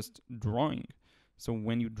similar to just drawing. So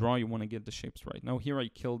when you draw, you want to get the shapes right. Now here I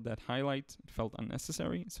killed that highlight. It felt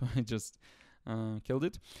unnecessary, so I just killed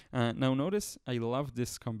it. Now notice I love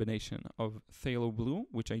this combination of Phthalo Blue,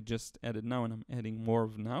 which I just added now, and I'm adding more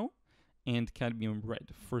of now, and Cadmium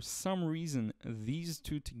Red. For some reason, these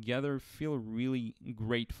two together feel really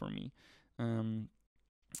great for me.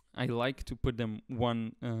 I like to put them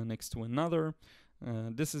one next to another.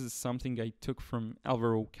 This is something I took from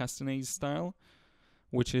Alvaro Castanet's style,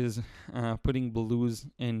 which is putting blues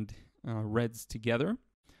and reds together.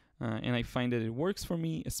 And I find that it works for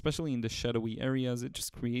me, especially in the shadowy areas. It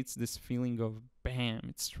just creates this feeling of bam,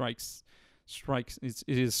 it strikes, it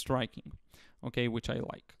is striking, okay, which I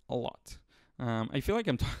like a lot. I feel like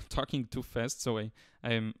I'm talking too fast, so I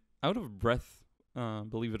am out of breath,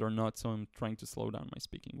 believe it or not, so I'm trying to slow down my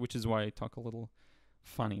speaking, which is why I talk a little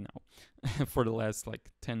funny now for the last like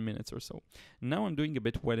 10 minutes or so. Now I'm doing a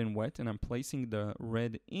bit wet and wet, and I'm placing the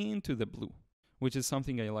red into the blue, which is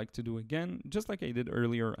something I like to do again. Just like I did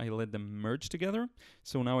earlier, I let them merge together.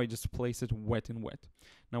 So now I just place it wet and wet.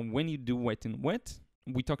 Now when you do wet and wet,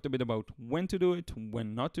 we talked a bit about when to do it,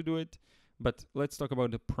 when not to do it, but let's talk about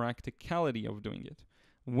the practicality of doing it.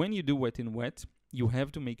 When you do wet and wet, you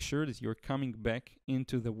have to make sure that you're coming back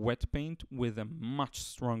into the wet paint with a much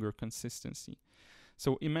stronger consistency.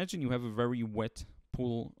 So imagine you have a very wet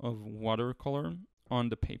pool of watercolor on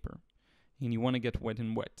the paper, and you want to get wet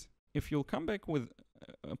and wet. If you'll come back with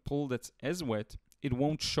a pool that's as wet, it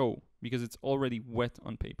won't show because it's already wet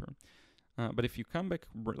on paper. But if you come back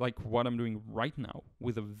like what I'm doing right now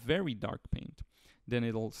with a very dark paint, then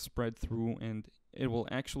it'll spread through and it will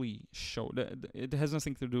actually show. It has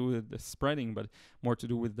nothing to do with the spreading, but more to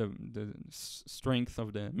do with the strength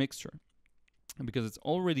of the mixture, because it's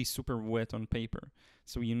already super wet on paper.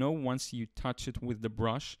 So you know, once you touch it with the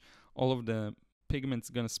brush, all of the pigment's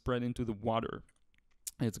gonna spread into the water.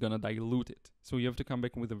 It's gonna dilute it. So you have to come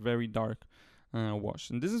back with a very dark wash.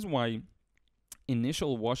 And this is why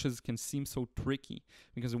initial washes can seem so tricky,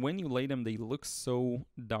 because when you lay them, they look so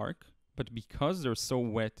dark, but because they're so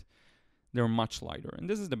wet, they're much lighter. And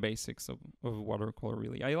this is the basics of watercolor,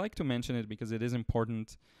 really. I like to mention it because it is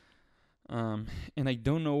important. And I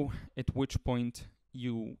don't know at which point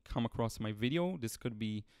you come across my video. This could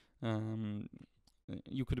be,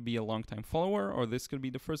 you could be a long-time follower, or this could be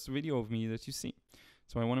the first video of me that you see.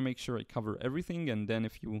 So I want to make sure I cover everything, and then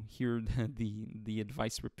if you hear the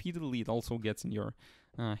advice repeatedly, it also gets in your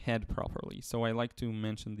head properly. So I like to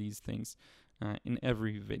mention these things in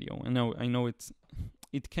every video. I know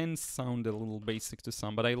it can sound a little basic to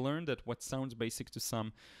some, but I learned that what sounds basic to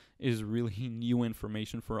some is really new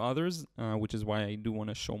information for others, which is why I do want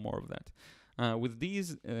to show more of that. With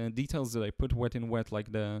these details that I put wet in wet, like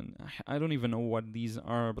I don't even know what these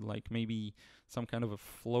are, but like maybe some kind of a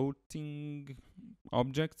floating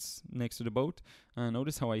objects next to the boat.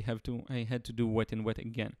 Notice how I had to do wet in wet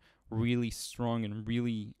again, really strong and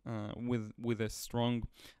really with a strong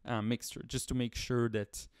mixture, just to make sure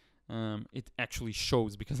that it actually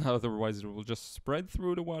shows, because otherwise it will just spread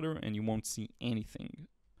through the water and you won't see anything.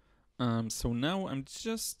 So now I'm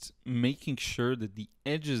just making sure that the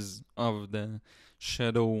edges of the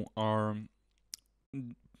shadow are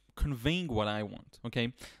conveying what I want,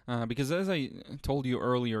 okay? Because as I told you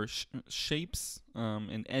earlier, shapes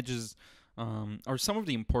and edges are some of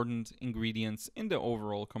the important ingredients in the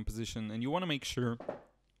overall composition, and you want to make sure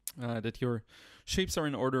that your shapes are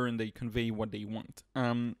in order and they convey what they want.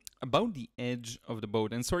 About the edge of the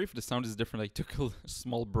boat, and sorry if the sound is different, I took a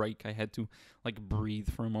small break, I had to like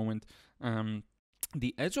breathe for a moment.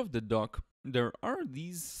 The edge of the dock, there are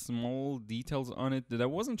these small details on it that I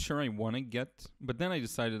wasn't sure I want to get, but then I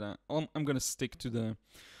decided I'm gonna stick to the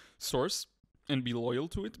source and be loyal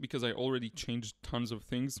to it, because I already changed tons of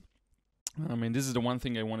things. And this is the one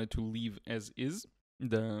thing I wanted to leave as is,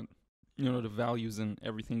 the values and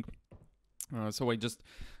everything. So I just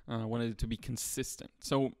wanted it to be consistent.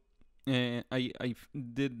 So I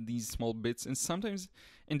did these small bits, and sometimes,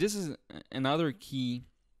 and this is another key,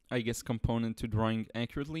 I guess, component to drawing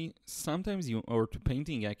accurately, sometimes or to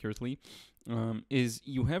painting accurately, is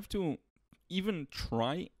you have to even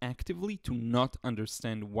try actively to not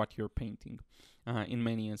understand what you're painting in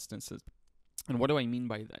many instances. And what do I mean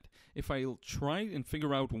by that? If I'll try and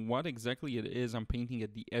figure out what exactly it is I'm painting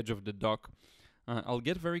at the edge of the dock, I'll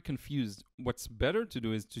get very confused. What's better to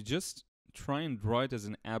do is to just try and draw it as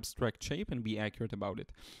an abstract shape and be accurate about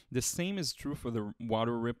it. The same is true for the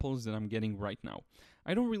water ripples that I'm getting right now.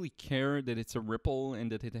 I don't really care that it's a ripple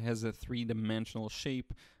and that it has a three-dimensional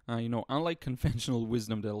shape. Unlike conventional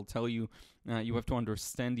wisdom that'll tell you you have to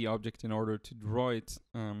understand the object in order to draw it.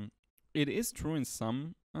 It is true in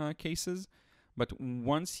some cases, but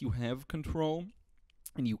once you have control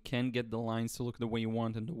and you can get the lines to look the way you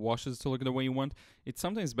want and the washes to look the way you want, it's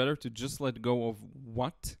sometimes better to just let go of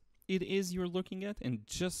what it is you're looking at and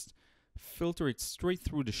just filter it straight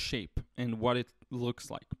through the shape and what it looks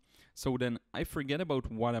like. So then I forget about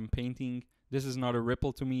what I'm painting. This is not a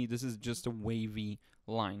ripple to me. This is just a wavy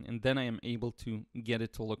line. And then I am able to get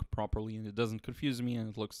it to look properly and it doesn't confuse me and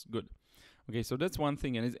it looks good. Okay, so that's one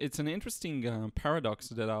thing. And it's an interesting paradox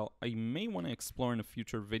that I may want to explore in a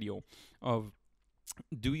future video of,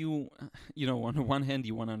 do you, on the one hand,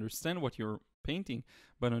 you want to understand what you're painting,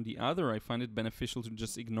 but on the other, I find it beneficial to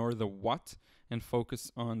just ignore the what and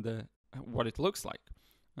focus on the what it looks like,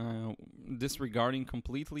 disregarding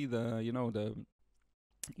completely the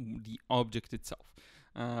object itself.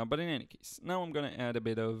 But in any case, now I'm gonna add a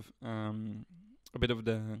bit of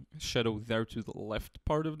the shadow there to the left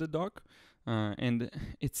part of the dock, and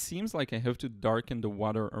it seems like I have to darken the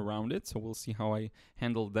water around it, so we'll see how I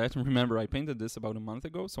handle that. Remember, I painted this about a month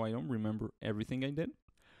ago, so I don't remember everything I did.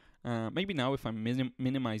 Maybe now if I'm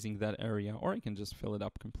minimizing that area, or I can just fill it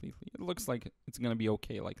up completely. It looks like it's going to be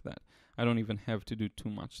okay like that. I don't even have to do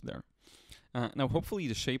too much there. Now, hopefully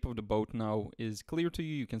the shape of the boat now is clear to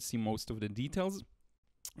you. You can see most of the details.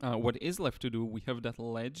 What is left to do, we have that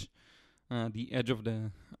ledge, the edge of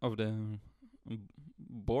the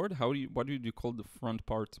board. What do you call the front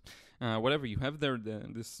part? Whatever you have there,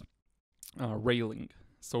 this railing.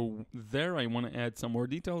 So there I want to add some more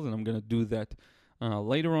details, and I'm going to do that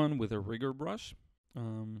later on with a rigger brush.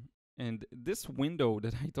 And this window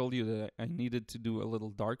that I told you that I needed to do a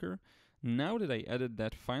little darker, now that I added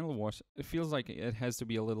that final wash, it feels like it has to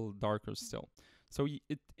be a little darker still. So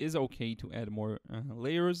it is okay to add more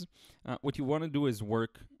layers. What you want to do is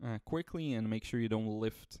work quickly and make sure you don't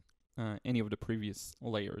lift any of the previous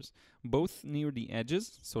layers, both near the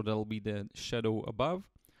edges, so that'll be the shadow above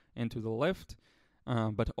and to the left,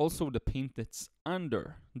 but also the paint that's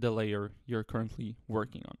under the layer you're currently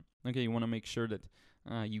working on. Okay, you want to make sure that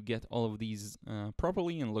you get all of these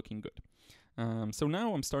properly and looking good. So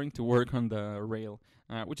now I'm starting to work on the rail,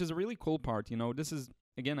 which is a really cool part. This is,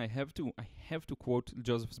 again, I have to quote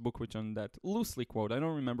Joseph's book, which on that loosely quote. I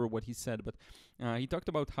don't remember what he said, but he talked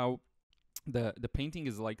about how the painting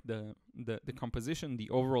is like the composition, the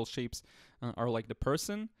overall shapes are like the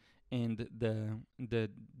person, and the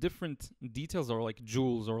different details are like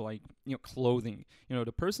jewels or like clothing.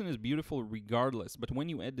 The person is beautiful regardless, but when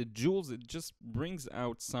you add the jewels, it just brings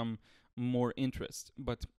out some more interest.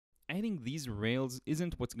 But adding these rails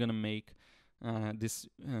isn't what's gonna make this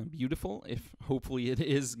beautiful, if hopefully it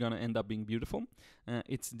is gonna end up being beautiful.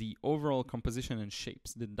 It's the overall composition and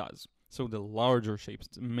shapes that does. So the larger shapes,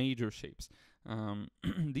 the major shapes,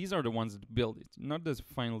 these are the ones that build it, not the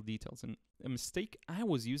final details. And a mistake I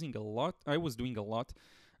was doing a lot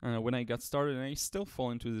when I got started, and I still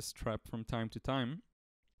fall into this trap from time to time,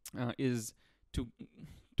 is to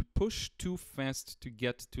push too fast to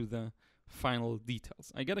get to the final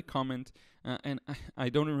details. I got a comment, and I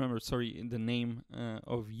don't remember, sorry, the name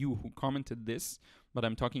of you who commented this, but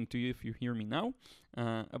I'm talking to you if you hear me now,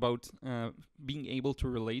 about being able to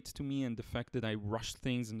relate to me and the fact that I rush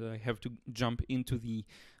things and that I have to jump into the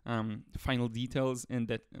final details, and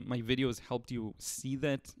that my videos helped you see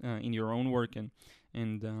that in your own work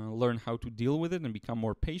and learn how to deal with it and become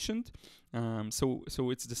more patient. So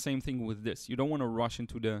it's the same thing with this. You don't want to rush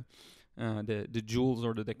into the jewels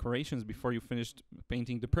or the decorations before you finished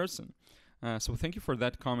painting the person. So thank you for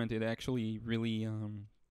that comment. It actually really,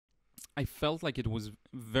 I felt like it was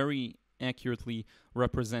very accurately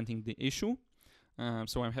representing the issue.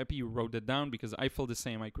 So I'm happy you wrote that down, because I felt the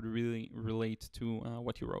same. I could really relate to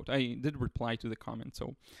what you wrote. I did reply to the comment,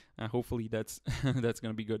 so hopefully that's that's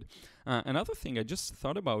gonna be good. Another thing I just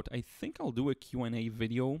thought about, I think I'll do a Q&A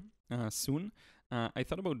video soon. I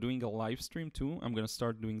thought about doing a live stream too. I'm going to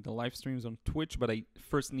start doing the live streams on Twitch, but I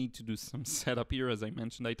first need to do some setup here. As I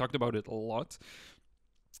mentioned, I talked about it a lot,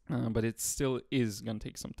 but it still is going to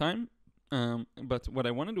take some time. But what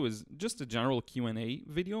I want to do is just a general Q&A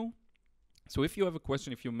video. So if you have a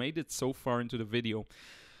question, if you made it so far into the video,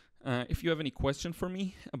 If you have any question for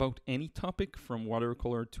me about any topic from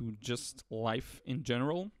watercolor to just life in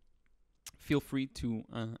general, feel free to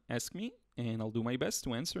ask me, and I'll do my best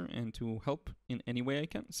to answer and to help in any way I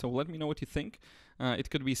can. So let me know what you think. It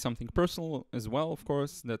could be something personal as well, of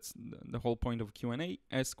course. That's the whole point of Q&A.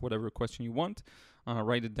 Ask whatever question you want.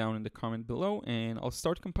 Write it down in the comment below, and I'll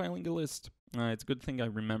start compiling a list. It's a good thing I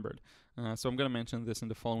remembered. So I'm going to mention this in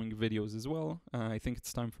the following videos as well. I think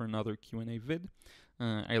it's time for another Q&A vid.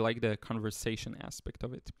 I like the conversation aspect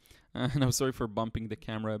of it. And I'm sorry for bumping the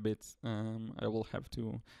camera a bit. I will have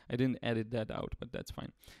to... I didn't edit that out, but that's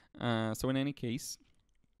fine. So in any case,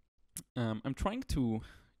 I'm trying to...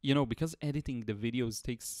 You know, because editing the videos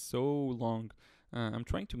takes so long, I'm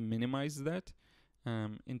trying to minimize that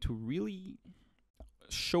and to really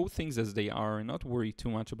show things as they are and not worry too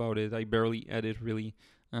much about it. I barely edit really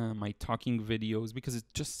my talking videos because it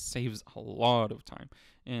just saves a lot of time,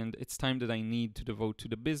 and it's time that I need to devote to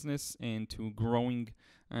the business and to growing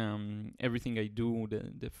everything I do,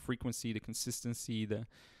 the frequency, the consistency, the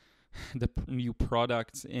new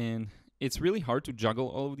products, and it's really hard to juggle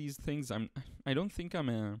all of these things. I don't think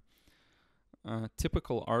I'm a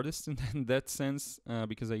typical artist in that sense,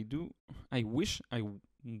 because I wish I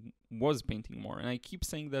was painting more, and I keep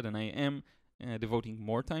saying that, and I am devoting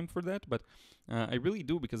more time for that, but I really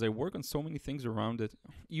do, because I work on so many things around it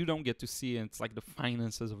you don't get to see, and it's like the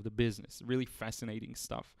finances of the business, really fascinating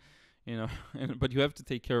stuff, you know. But you have to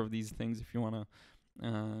take care of these things if you want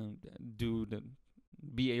to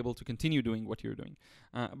be able to continue doing what you're doing.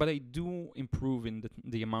 But I do improve in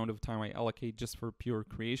the amount of time I allocate just for pure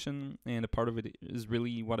creation, and a part of it is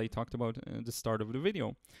really what I talked about at the start of the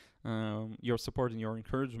video. Your support and your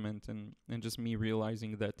encouragement, and just me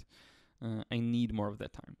realizing that I need more of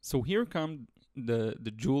that time. So here come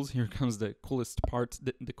the jewels, here comes the coolest part,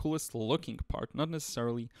 the coolest looking part, not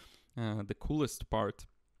necessarily the coolest part.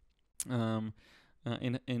 And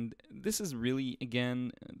this is really,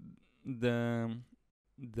 again, the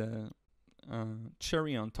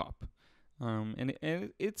cherry on top, and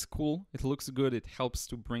it's cool. It looks good. It helps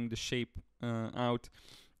to bring the shape out,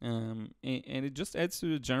 and it just adds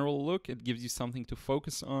to the general look. It gives you something to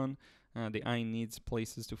focus on. The eye needs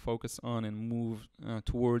places to focus on and move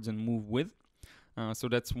towards and move with. So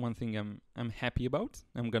that's one thing I'm happy about.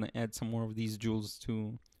 I'm gonna add some more of these jewels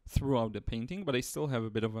throughout the painting, but I still have a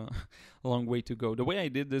bit of a long way to go. The way I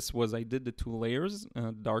did this was I did the 2 layers,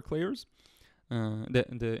 dark layers.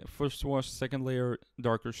 The first wash, second layer,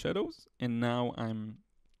 darker shadows, and now I'm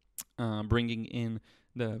bringing in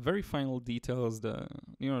the very final details, the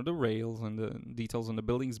rails and the details on the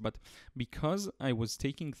buildings. But because I was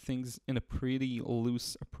taking things in a pretty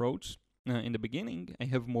loose approach in the beginning, I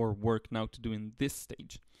have more work now to do in this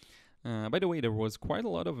stage. By the way, there was quite a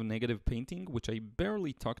lot of negative painting, which I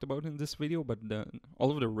barely talked about in this video, but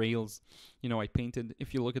all of the rails, I painted.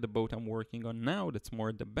 If you look at the boat I'm working on now, that's more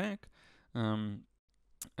at the back,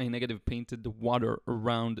 I negative painted the water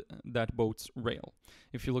around that boat's rail.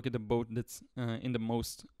 If you look at the boat that's in the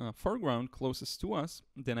most foreground, closest to us,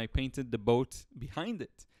 then I painted the boat behind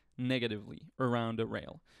it negatively around the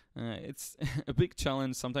rail. It's a big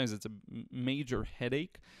challenge. Sometimes it's a major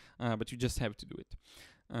headache, but you just have to do it.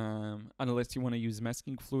 Unless you want to use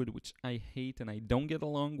masking fluid, which I hate and I don't get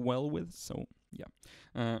along well with. So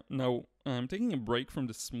yeah. Now I'm taking a break from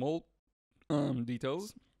the small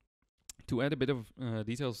details to add a bit of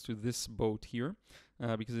details to this boat here,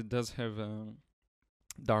 because it does have a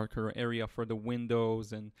darker area for the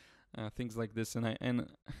windows and things like this, and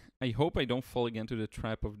I hope I don't fall again to the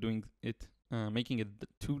trap of doing it, making it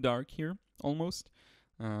too dark here almost,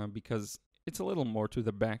 because it's a little more to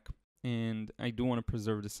the back, and I do want to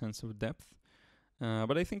preserve the sense of depth.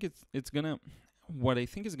 But I think what I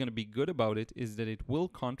think is gonna be good about it is that it will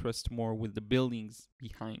contrast more with the buildings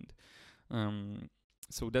behind.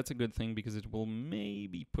 So that's a good thing, because it will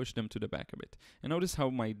maybe push them to the back a bit. And notice how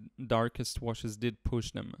my darkest washes did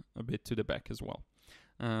push them a bit to the back as well.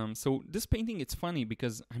 So this painting, it's funny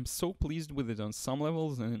because I'm so pleased with it on some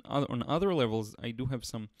levels, and on other levels I do have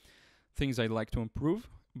some things I'd like to improve.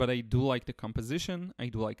 But I do like the composition, I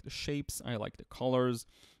do like the shapes, I like the colors,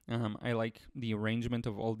 I like the arrangement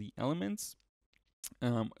of all the elements.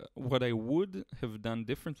 What I would have done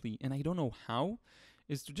differently, and I don't know how,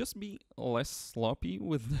 is to just be less sloppy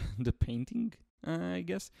with the painting, I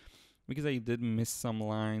guess, because I did miss some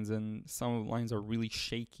lines, and some lines are really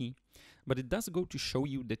shaky. But it does go to show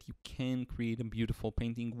you that you can create a beautiful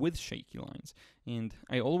painting with shaky lines. And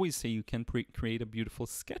I always say you can create a beautiful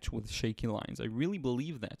sketch with shaky lines. I really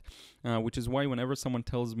believe that, which is why whenever someone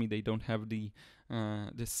tells me they don't have the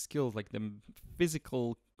skills, like the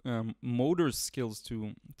physical motor skills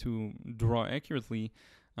to draw accurately,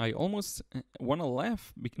 I almost want to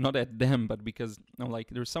laugh, not at them, but because I'm like,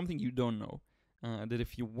 there's something you don't know. That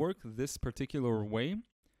if you work this particular way,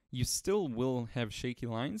 you still will have shaky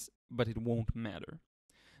lines, but it won't matter.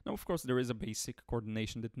 Now, of course, there is a basic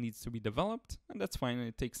coordination that needs to be developed, and that's fine.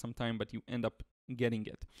 It takes some time, but you end up getting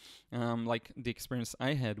it. Like the experience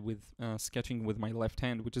I had with sketching with my left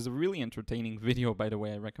hand, which is a really entertaining video, by the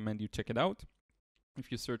way. I recommend you check it out. If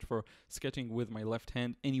you search for sketching with my left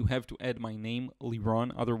hand, and you have to add my name,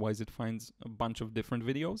 Liron, otherwise it finds a bunch of different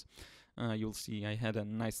videos. You'll see I had a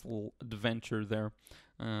nice little adventure there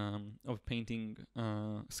of painting,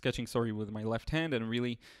 sketching, with my left hand, and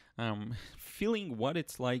really feeling what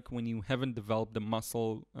it's like when you haven't developed the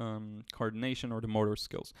muscle coordination or the motor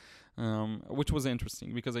skills, which was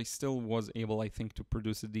interesting because I still was able, I think, to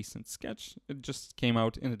produce a decent sketch. It just came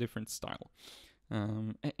out in a different style.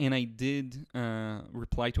 And I did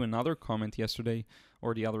reply to another comment yesterday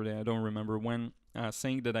or the other day, I don't remember when,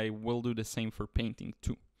 saying that I will do the same for painting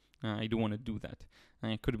too. I do want to do that.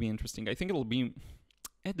 It could be interesting. I think it'll be,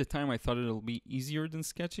 at the time I thought it'll be easier than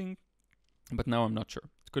sketching, but now I'm not sure.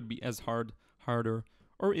 It could be as hard, harder,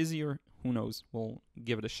 or easier. Who knows? We'll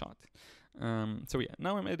give it a shot. So yeah,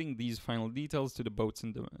 now I'm adding these final details to the boats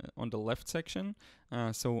in on the left section.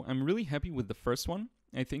 So I'm really happy with the first one.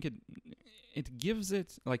 I think it gives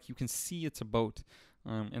it, like, you can see it's a boat,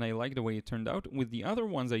 and I like the way it turned out. With the other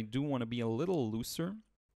ones, I do want to be a little looser.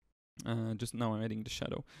 Just now I'm adding the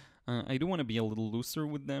shadow. I do want to be a little looser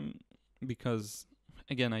with them because,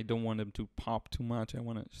 again, I don't want them to pop too much. I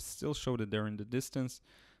want to still show that they're in the distance.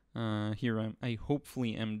 Here I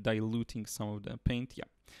hopefully am diluting some of the paint,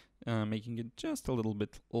 making it just a little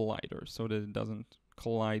bit lighter so that it doesn't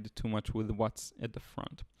collide too much with what's at the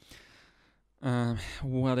front.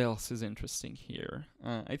 What else is interesting here?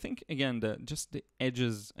 I think, again, just the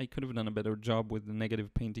edges, I could have done a better job with the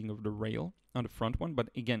negative painting of the rail on the front one, but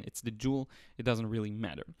again, it's the jewel, it doesn't really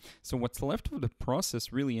matter. So what's left of the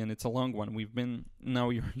process, really, and it's a long one, you've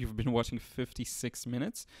been watching 56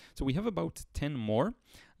 minutes, so we have about 10 more,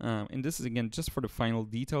 and this is, again, just for the final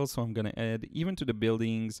details, so I'm going to add even to the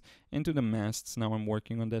buildings and to the masts. Now I'm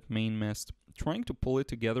working on that main mast, trying to pull it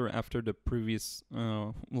together after the previous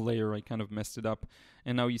layer. I kind of messed it up,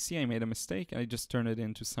 and now you see I made a mistake. I just turned it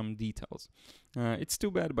into some details. It's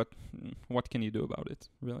too bad, but what can you do about it,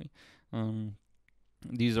 really?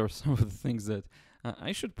 These are some of the things that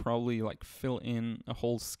I should probably fill in a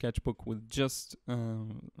whole sketchbook with just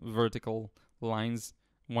vertical lines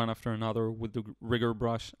one after another with the rigger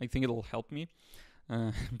brush. I think it'll help me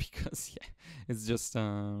because it's just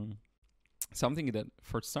something that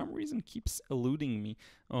for some reason keeps eluding me,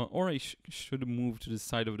 or I should move to the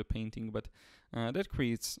side of the painting, but that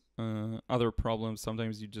creates other problems.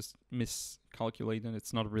 Sometimes you just miscalculate and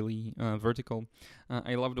it's not really vertical.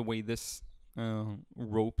 I love the way this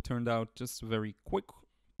rope turned out, just a very quick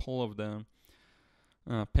pull of the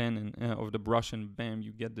pen and of the brush, and bam,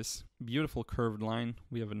 you get this beautiful curved line.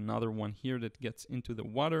 We have another one here that gets into the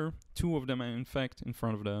water, two of them in fact in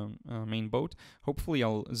front of the main boat. Hopefully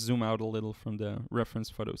I'll zoom out a little from the reference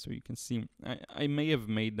photo so you can see. I may have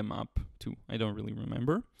made them up too, I don't really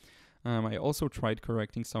remember. I also tried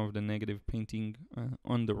correcting some of the negative painting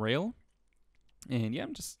on the rail, and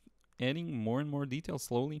I'm just adding more and more details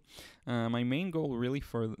slowly. My main goal really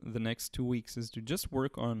for the next 2 weeks is to just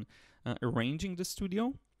work on arranging the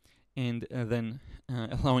studio, and then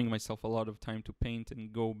allowing myself a lot of time to paint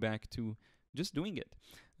and go back to just doing it,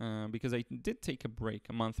 because I did take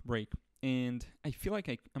a month break, and I feel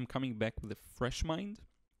like I'm coming back with a fresh mind.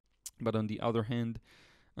 But on the other hand,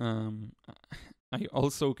 I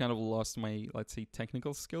also kind of lost my, let's say,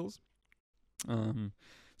 technical skills,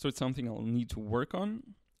 so it's something I'll need to work on.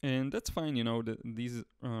 And that's fine, these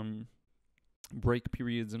break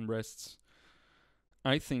periods and rests,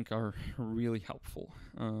 I think, are really helpful.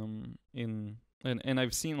 And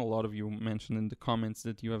I've seen a lot of you mention in the comments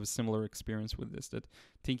that you have a similar experience with this, that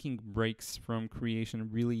taking breaks from creation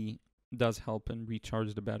really does help and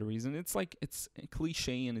recharge the batteries. And it's a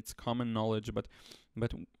cliche and it's common knowledge, but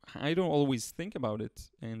I don't always think about it,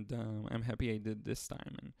 and I'm happy I did this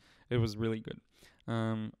time, and it was really good.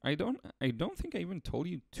 I don't think I even told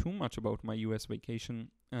you too much about my US vacation.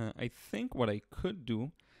 I think what I could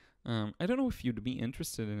do, I don't know if you'd be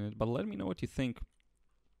interested in it, but let me know what you think.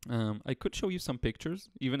 I could show you some pictures,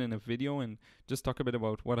 even in a video, and just talk a bit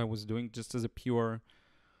about what I was doing, just as a pure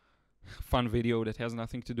fun video that has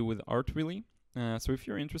nothing to do with art, really. So if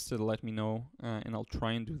you're interested, let me know, and I'll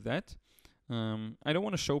try and do that. I don't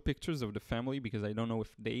want to show pictures of the family because I don't know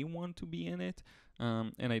if they want to be in it,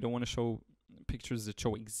 and I don't want to show pictures that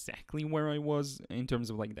show exactly where I was in terms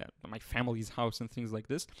of like that, my family's house and things like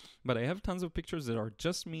this. But I have tons of pictures that are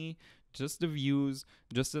just me, just the views,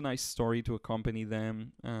 just a nice story to accompany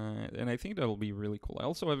them, and I think that'll be really cool. I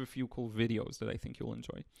also have a few cool videos that I think you'll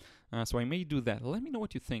enjoy, so I may do that. Let me know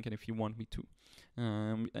what you think and if you want me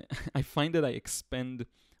to. I find that I expend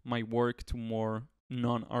my work to more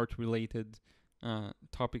non-art related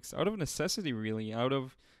topics out of necessity, really, out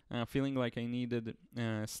of feeling like I needed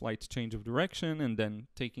a slight change of direction and then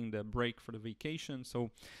taking the break for the vacation.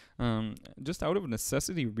 So just out of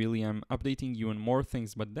necessity, really, I'm updating you on more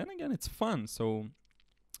things. But then again, it's fun. So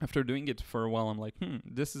after doing it for a while, I'm like,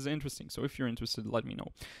 this is interesting. So if you're interested, let me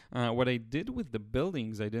know. What I did with the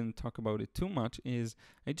buildings, I didn't talk about it too much, is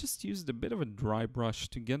I just used a bit of a dry brush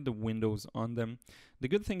to get the windows on them. The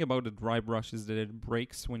good thing about a dry brush is that it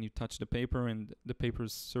breaks when you touch the paper and the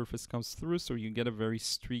paper's surface comes through, so you get a very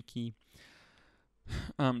streaky,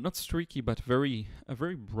 not streaky, but a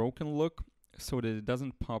very broken look, so that it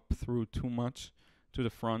doesn't pop through too much to the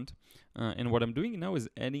front. And what I'm doing now is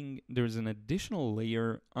there's an additional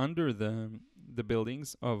layer under the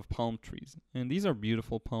buildings of palm trees. And these are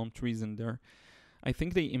beautiful palm trees, and I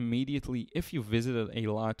think they immediately, if you visited a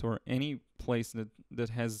lot or any place that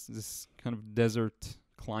has this kind of desert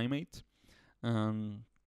climate, I don't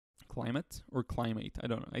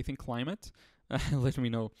know, I think climate, let me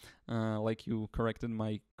know, like you corrected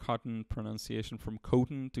my cotton pronunciation from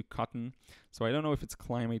cotton to cotton, so I don't know if it's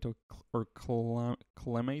climate or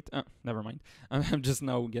climate, never mind, I'm just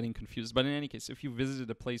now getting confused. But in any case, if you visited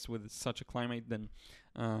a place with such a climate, then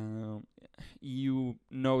you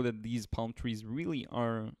know that these palm trees really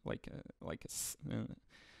are like a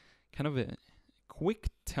kind of a quick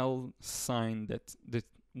tell sign that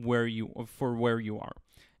where you are.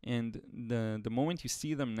 And the moment you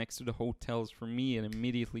see them next to the hotels, for me, it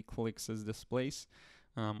immediately clicks as this place,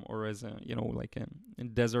 or as a, like a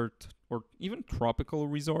desert or even tropical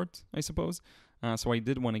resort, I suppose. So I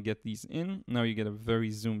did want to get these in. Now you get a very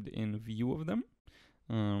zoomed in view of them.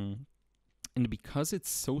 And because it's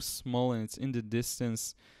so small and it's in the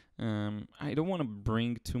distance, I don't want to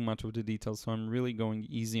bring too much of the details, so I'm really going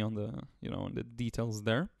easy on the, on the details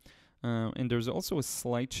there. And there's also a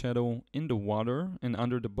slight shadow in the water and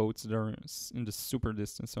under the boats that are in the super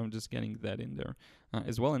distance, so I'm just getting that in there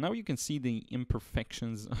as well. And now you can see the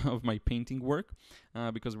imperfections of my painting work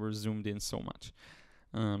because we're zoomed in so much.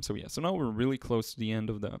 So now we're really close to the end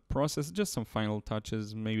of the process. Just some final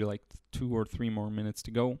touches, maybe like 2 or 3 more minutes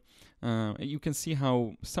to go. You can see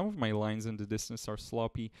how some of my lines in the distance are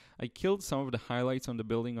sloppy. I killed some of the highlights on the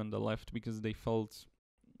building on the left because they felt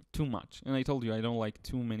too much. And I told you I don't like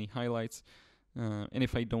too many highlights. And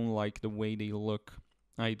if I don't like the way they look,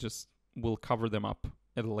 I just will cover them up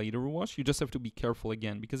at a later wash. You just have to be careful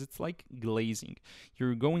again because it's like glazing.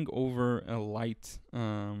 You're going over a light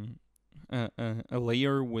a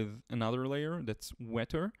layer with another layer that's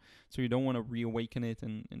wetter, so you don't want to reawaken it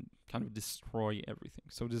and kind of destroy everything.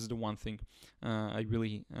 So this is the one thing I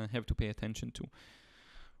really have to pay attention to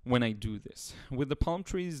when I do this. With the palm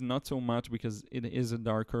trees, not so much because it is a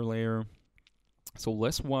darker layer, so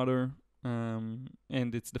less water, and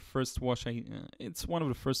it's the first wash it's one of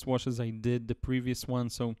the first washes I did, the previous one,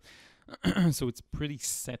 so so it's pretty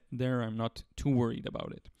set there. I'm not too worried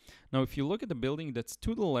about it. Now, if you look at the building that's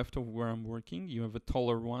to the left of where I'm working, you have a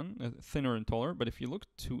taller one, thinner and taller, but if you look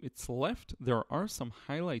to its left, there are some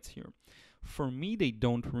highlights here. For me, they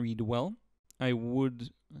don't read well. I would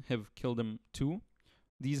have killed them too,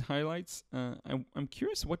 these highlights. I'm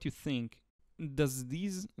curious what you think. Do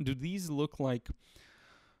these look like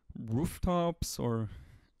rooftops or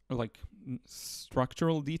like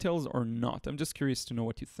structural details or not? I'm just curious to know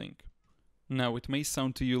what you think. Now, it may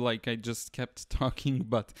sound to you like I just kept talking,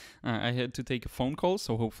 but I had to take a phone call,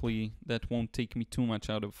 so hopefully that won't take me too much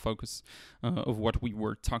out of focus of what we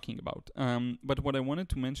were talking about. But what I wanted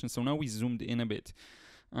to mention, so now we zoomed in a bit,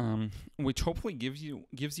 which hopefully gives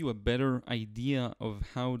you a better idea of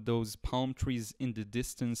how those palm trees in the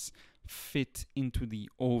distance fit into the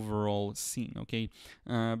overall scene, okay?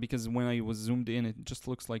 Because when I was zoomed in, it just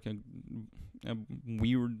looks like a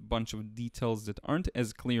weird bunch of details that aren't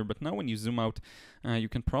as clear, but now when you zoom out, you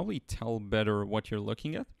can probably tell better what you're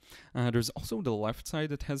looking at. There's also the left side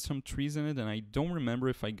that has some trees in it, and I don't remember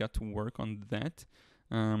if I got to work on that,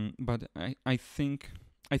 but I think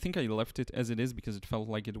I left it as it is because it felt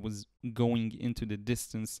like it was going into the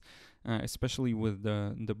distance, especially with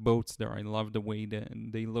the boats there. I love the way that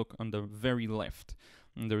they look on the very left.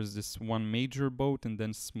 And there's this one major boat and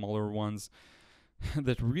then smaller ones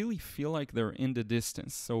that really feel like they're in the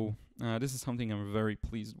distance. So this is something I'm very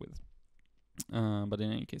pleased with. But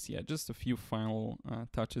in any case, yeah, just a few final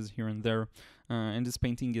touches here and there. And this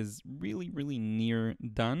painting is really, really near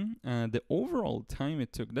done. The overall time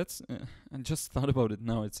it took, I just thought about it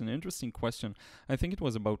now. It's an interesting question. I think it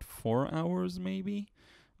was about 4 hours maybe,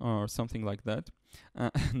 or something like that.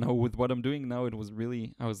 Now with what I'm doing now, it was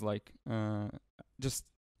really, I was like,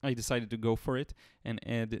 I decided to go for it and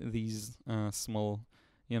add these small,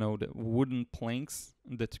 the wooden planks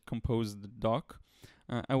that compose the dock.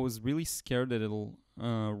 I was really scared that it'll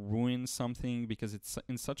ruin something because it's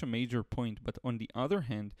in such a major point, but on the other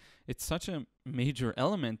hand, it's such a major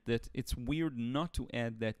element that it's weird not to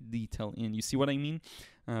add that detail in. You see what I mean?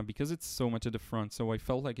 Because it's so much at the front, so I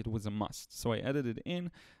felt like it was a must. So I added it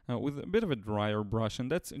in with a bit of a drier brush,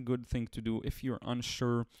 and that's a good thing to do if you're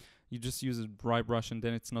unsure. You just use a dry brush, and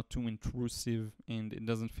then it's not too intrusive, and it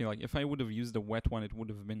doesn't feel like, if I would have used a wet one, it would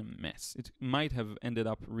have been a mess. It might have ended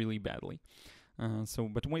up really badly.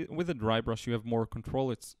 But with a dry brush, you have more control.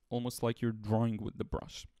 It's almost like you're drawing with the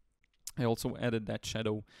brush. I also added that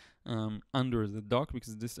shadow under the dock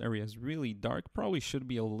because this area is really dark. Probably should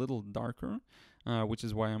be a little darker, which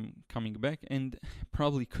is why I'm coming back, and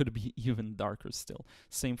probably could be even darker still.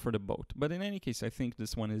 Same for the boat. But in any case, I think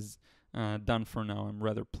this one is done for now. I'm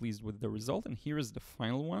rather pleased with the result, and here is the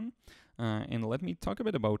final one. And let me talk a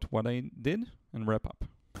bit about what I did and wrap up.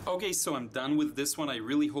 Okay, so I'm done with this one. I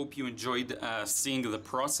really hope you enjoyed seeing the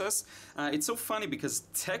process. It's so funny because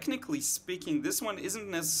technically speaking, this one isn't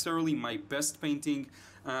necessarily my best painting.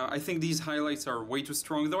 I think these highlights are way too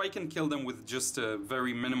strong, though I can kill them with just a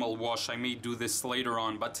very minimal wash. I may do this later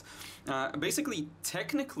on, but basically,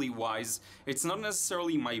 technically wise, it's not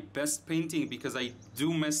necessarily my best painting because I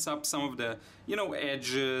do mess up some of the,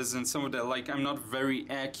 edges and some of the, I'm not very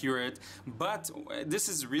accurate, but this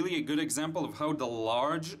is really a good example of how the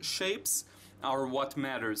large shapes are what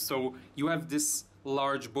matters. So you have this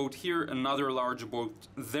large boat here, another large boat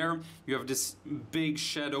there, you have this big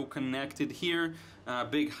shadow connected here,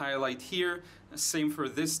 big highlight here, same for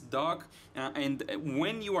this dock, and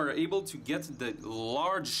when you are able to get the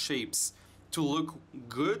large shapes to look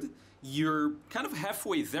good, you're kind of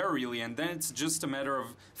halfway there really, and then it's just a matter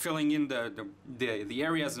of filling in the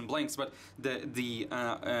areas and blanks. But the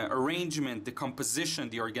arrangement, the composition,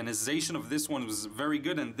 the organization of this one was very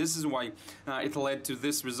good, and this is why it led to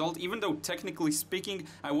this result. Even though technically speaking,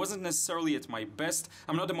 I wasn't necessarily at my best.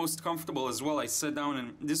 I'm not the most comfortable as well. I sat down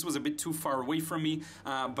and this was a bit too far away from me,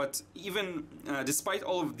 but even despite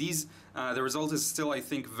all of these, the result is still, I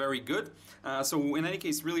think, very good. So in any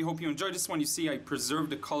case, really hope you enjoyed this one. You see, I preserved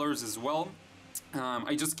the colors as well.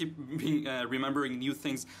 I just keep remembering new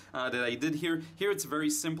things that I did here. Here it's very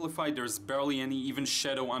simplified. There's barely any even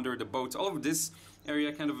shadow under the boat. All of this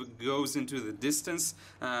area kind of goes into the distance.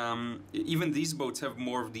 Even these boats have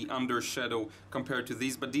more of the under shadow compared to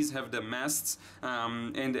these, but these have the masts.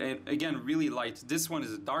 And again, really light. This one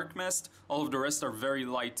is a dark mast. All of the rest are very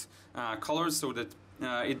light colors, so that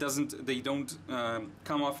they don't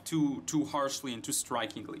come off too harshly and too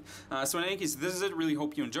strikingly. So in any case, this is it. Really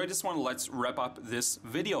hope you enjoyed this one. Let's wrap up this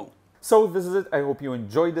video. So this is it. I hope you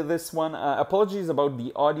enjoyed this one. Apologies about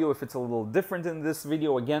the audio if it's a little different in this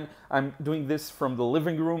video. Again, I'm doing this from the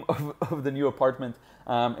living room of the new apartment.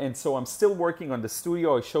 And so I'm still working on the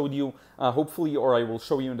studio. I showed you, hopefully, or I will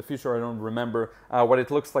show you in the future, I don't remember what it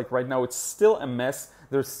looks like right now. It's still a mess.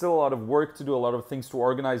 There's still a lot of work to do, a lot of things to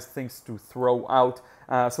organize, things to throw out.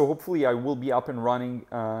 So hopefully I will be up and running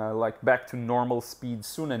back to normal speed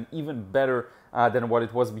soon, and even better than what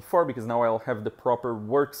it was before, because now I'll have the proper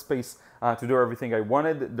workspace to do everything I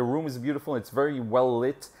wanted. The room is beautiful. It's very well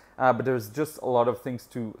lit. But there's just a lot of things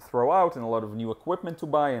to throw out and a lot of new equipment to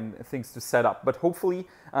buy and things to set up. But hopefully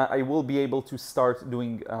I will be able to start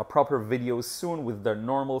doing proper videos soon with the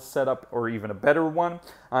normal setup or even a better one.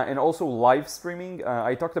 And also live streaming.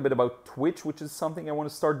 I talked a bit about Twitch, which is something I want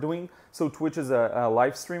to start doing. So Twitch is a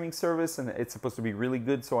live streaming service and it's supposed to be really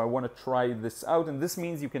good. So I want to try this out. And this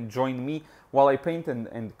means you can join me while I paint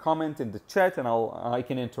and comment in the chat, and I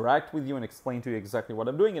can interact with you and explain to you exactly what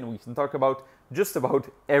I'm doing, and we can talk about just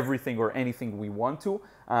about everything or anything we want to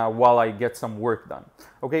while I get some work done.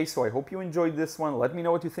 Okay, so I hope you enjoyed this one. Let me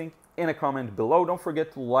know what you think in a comment below. Don't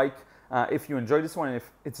forget to like if you enjoyed this one, and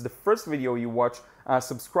if it's the first video you watch,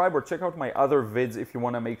 subscribe or check out my other vids if you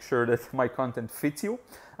want to make sure that my content fits you.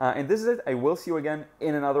 And this is it. I will see you again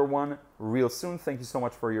in another one real soon. Thank you so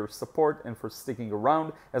much for your support and for sticking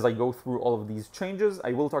around as I go through all of these changes.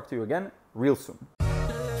 I will talk to you again real soon.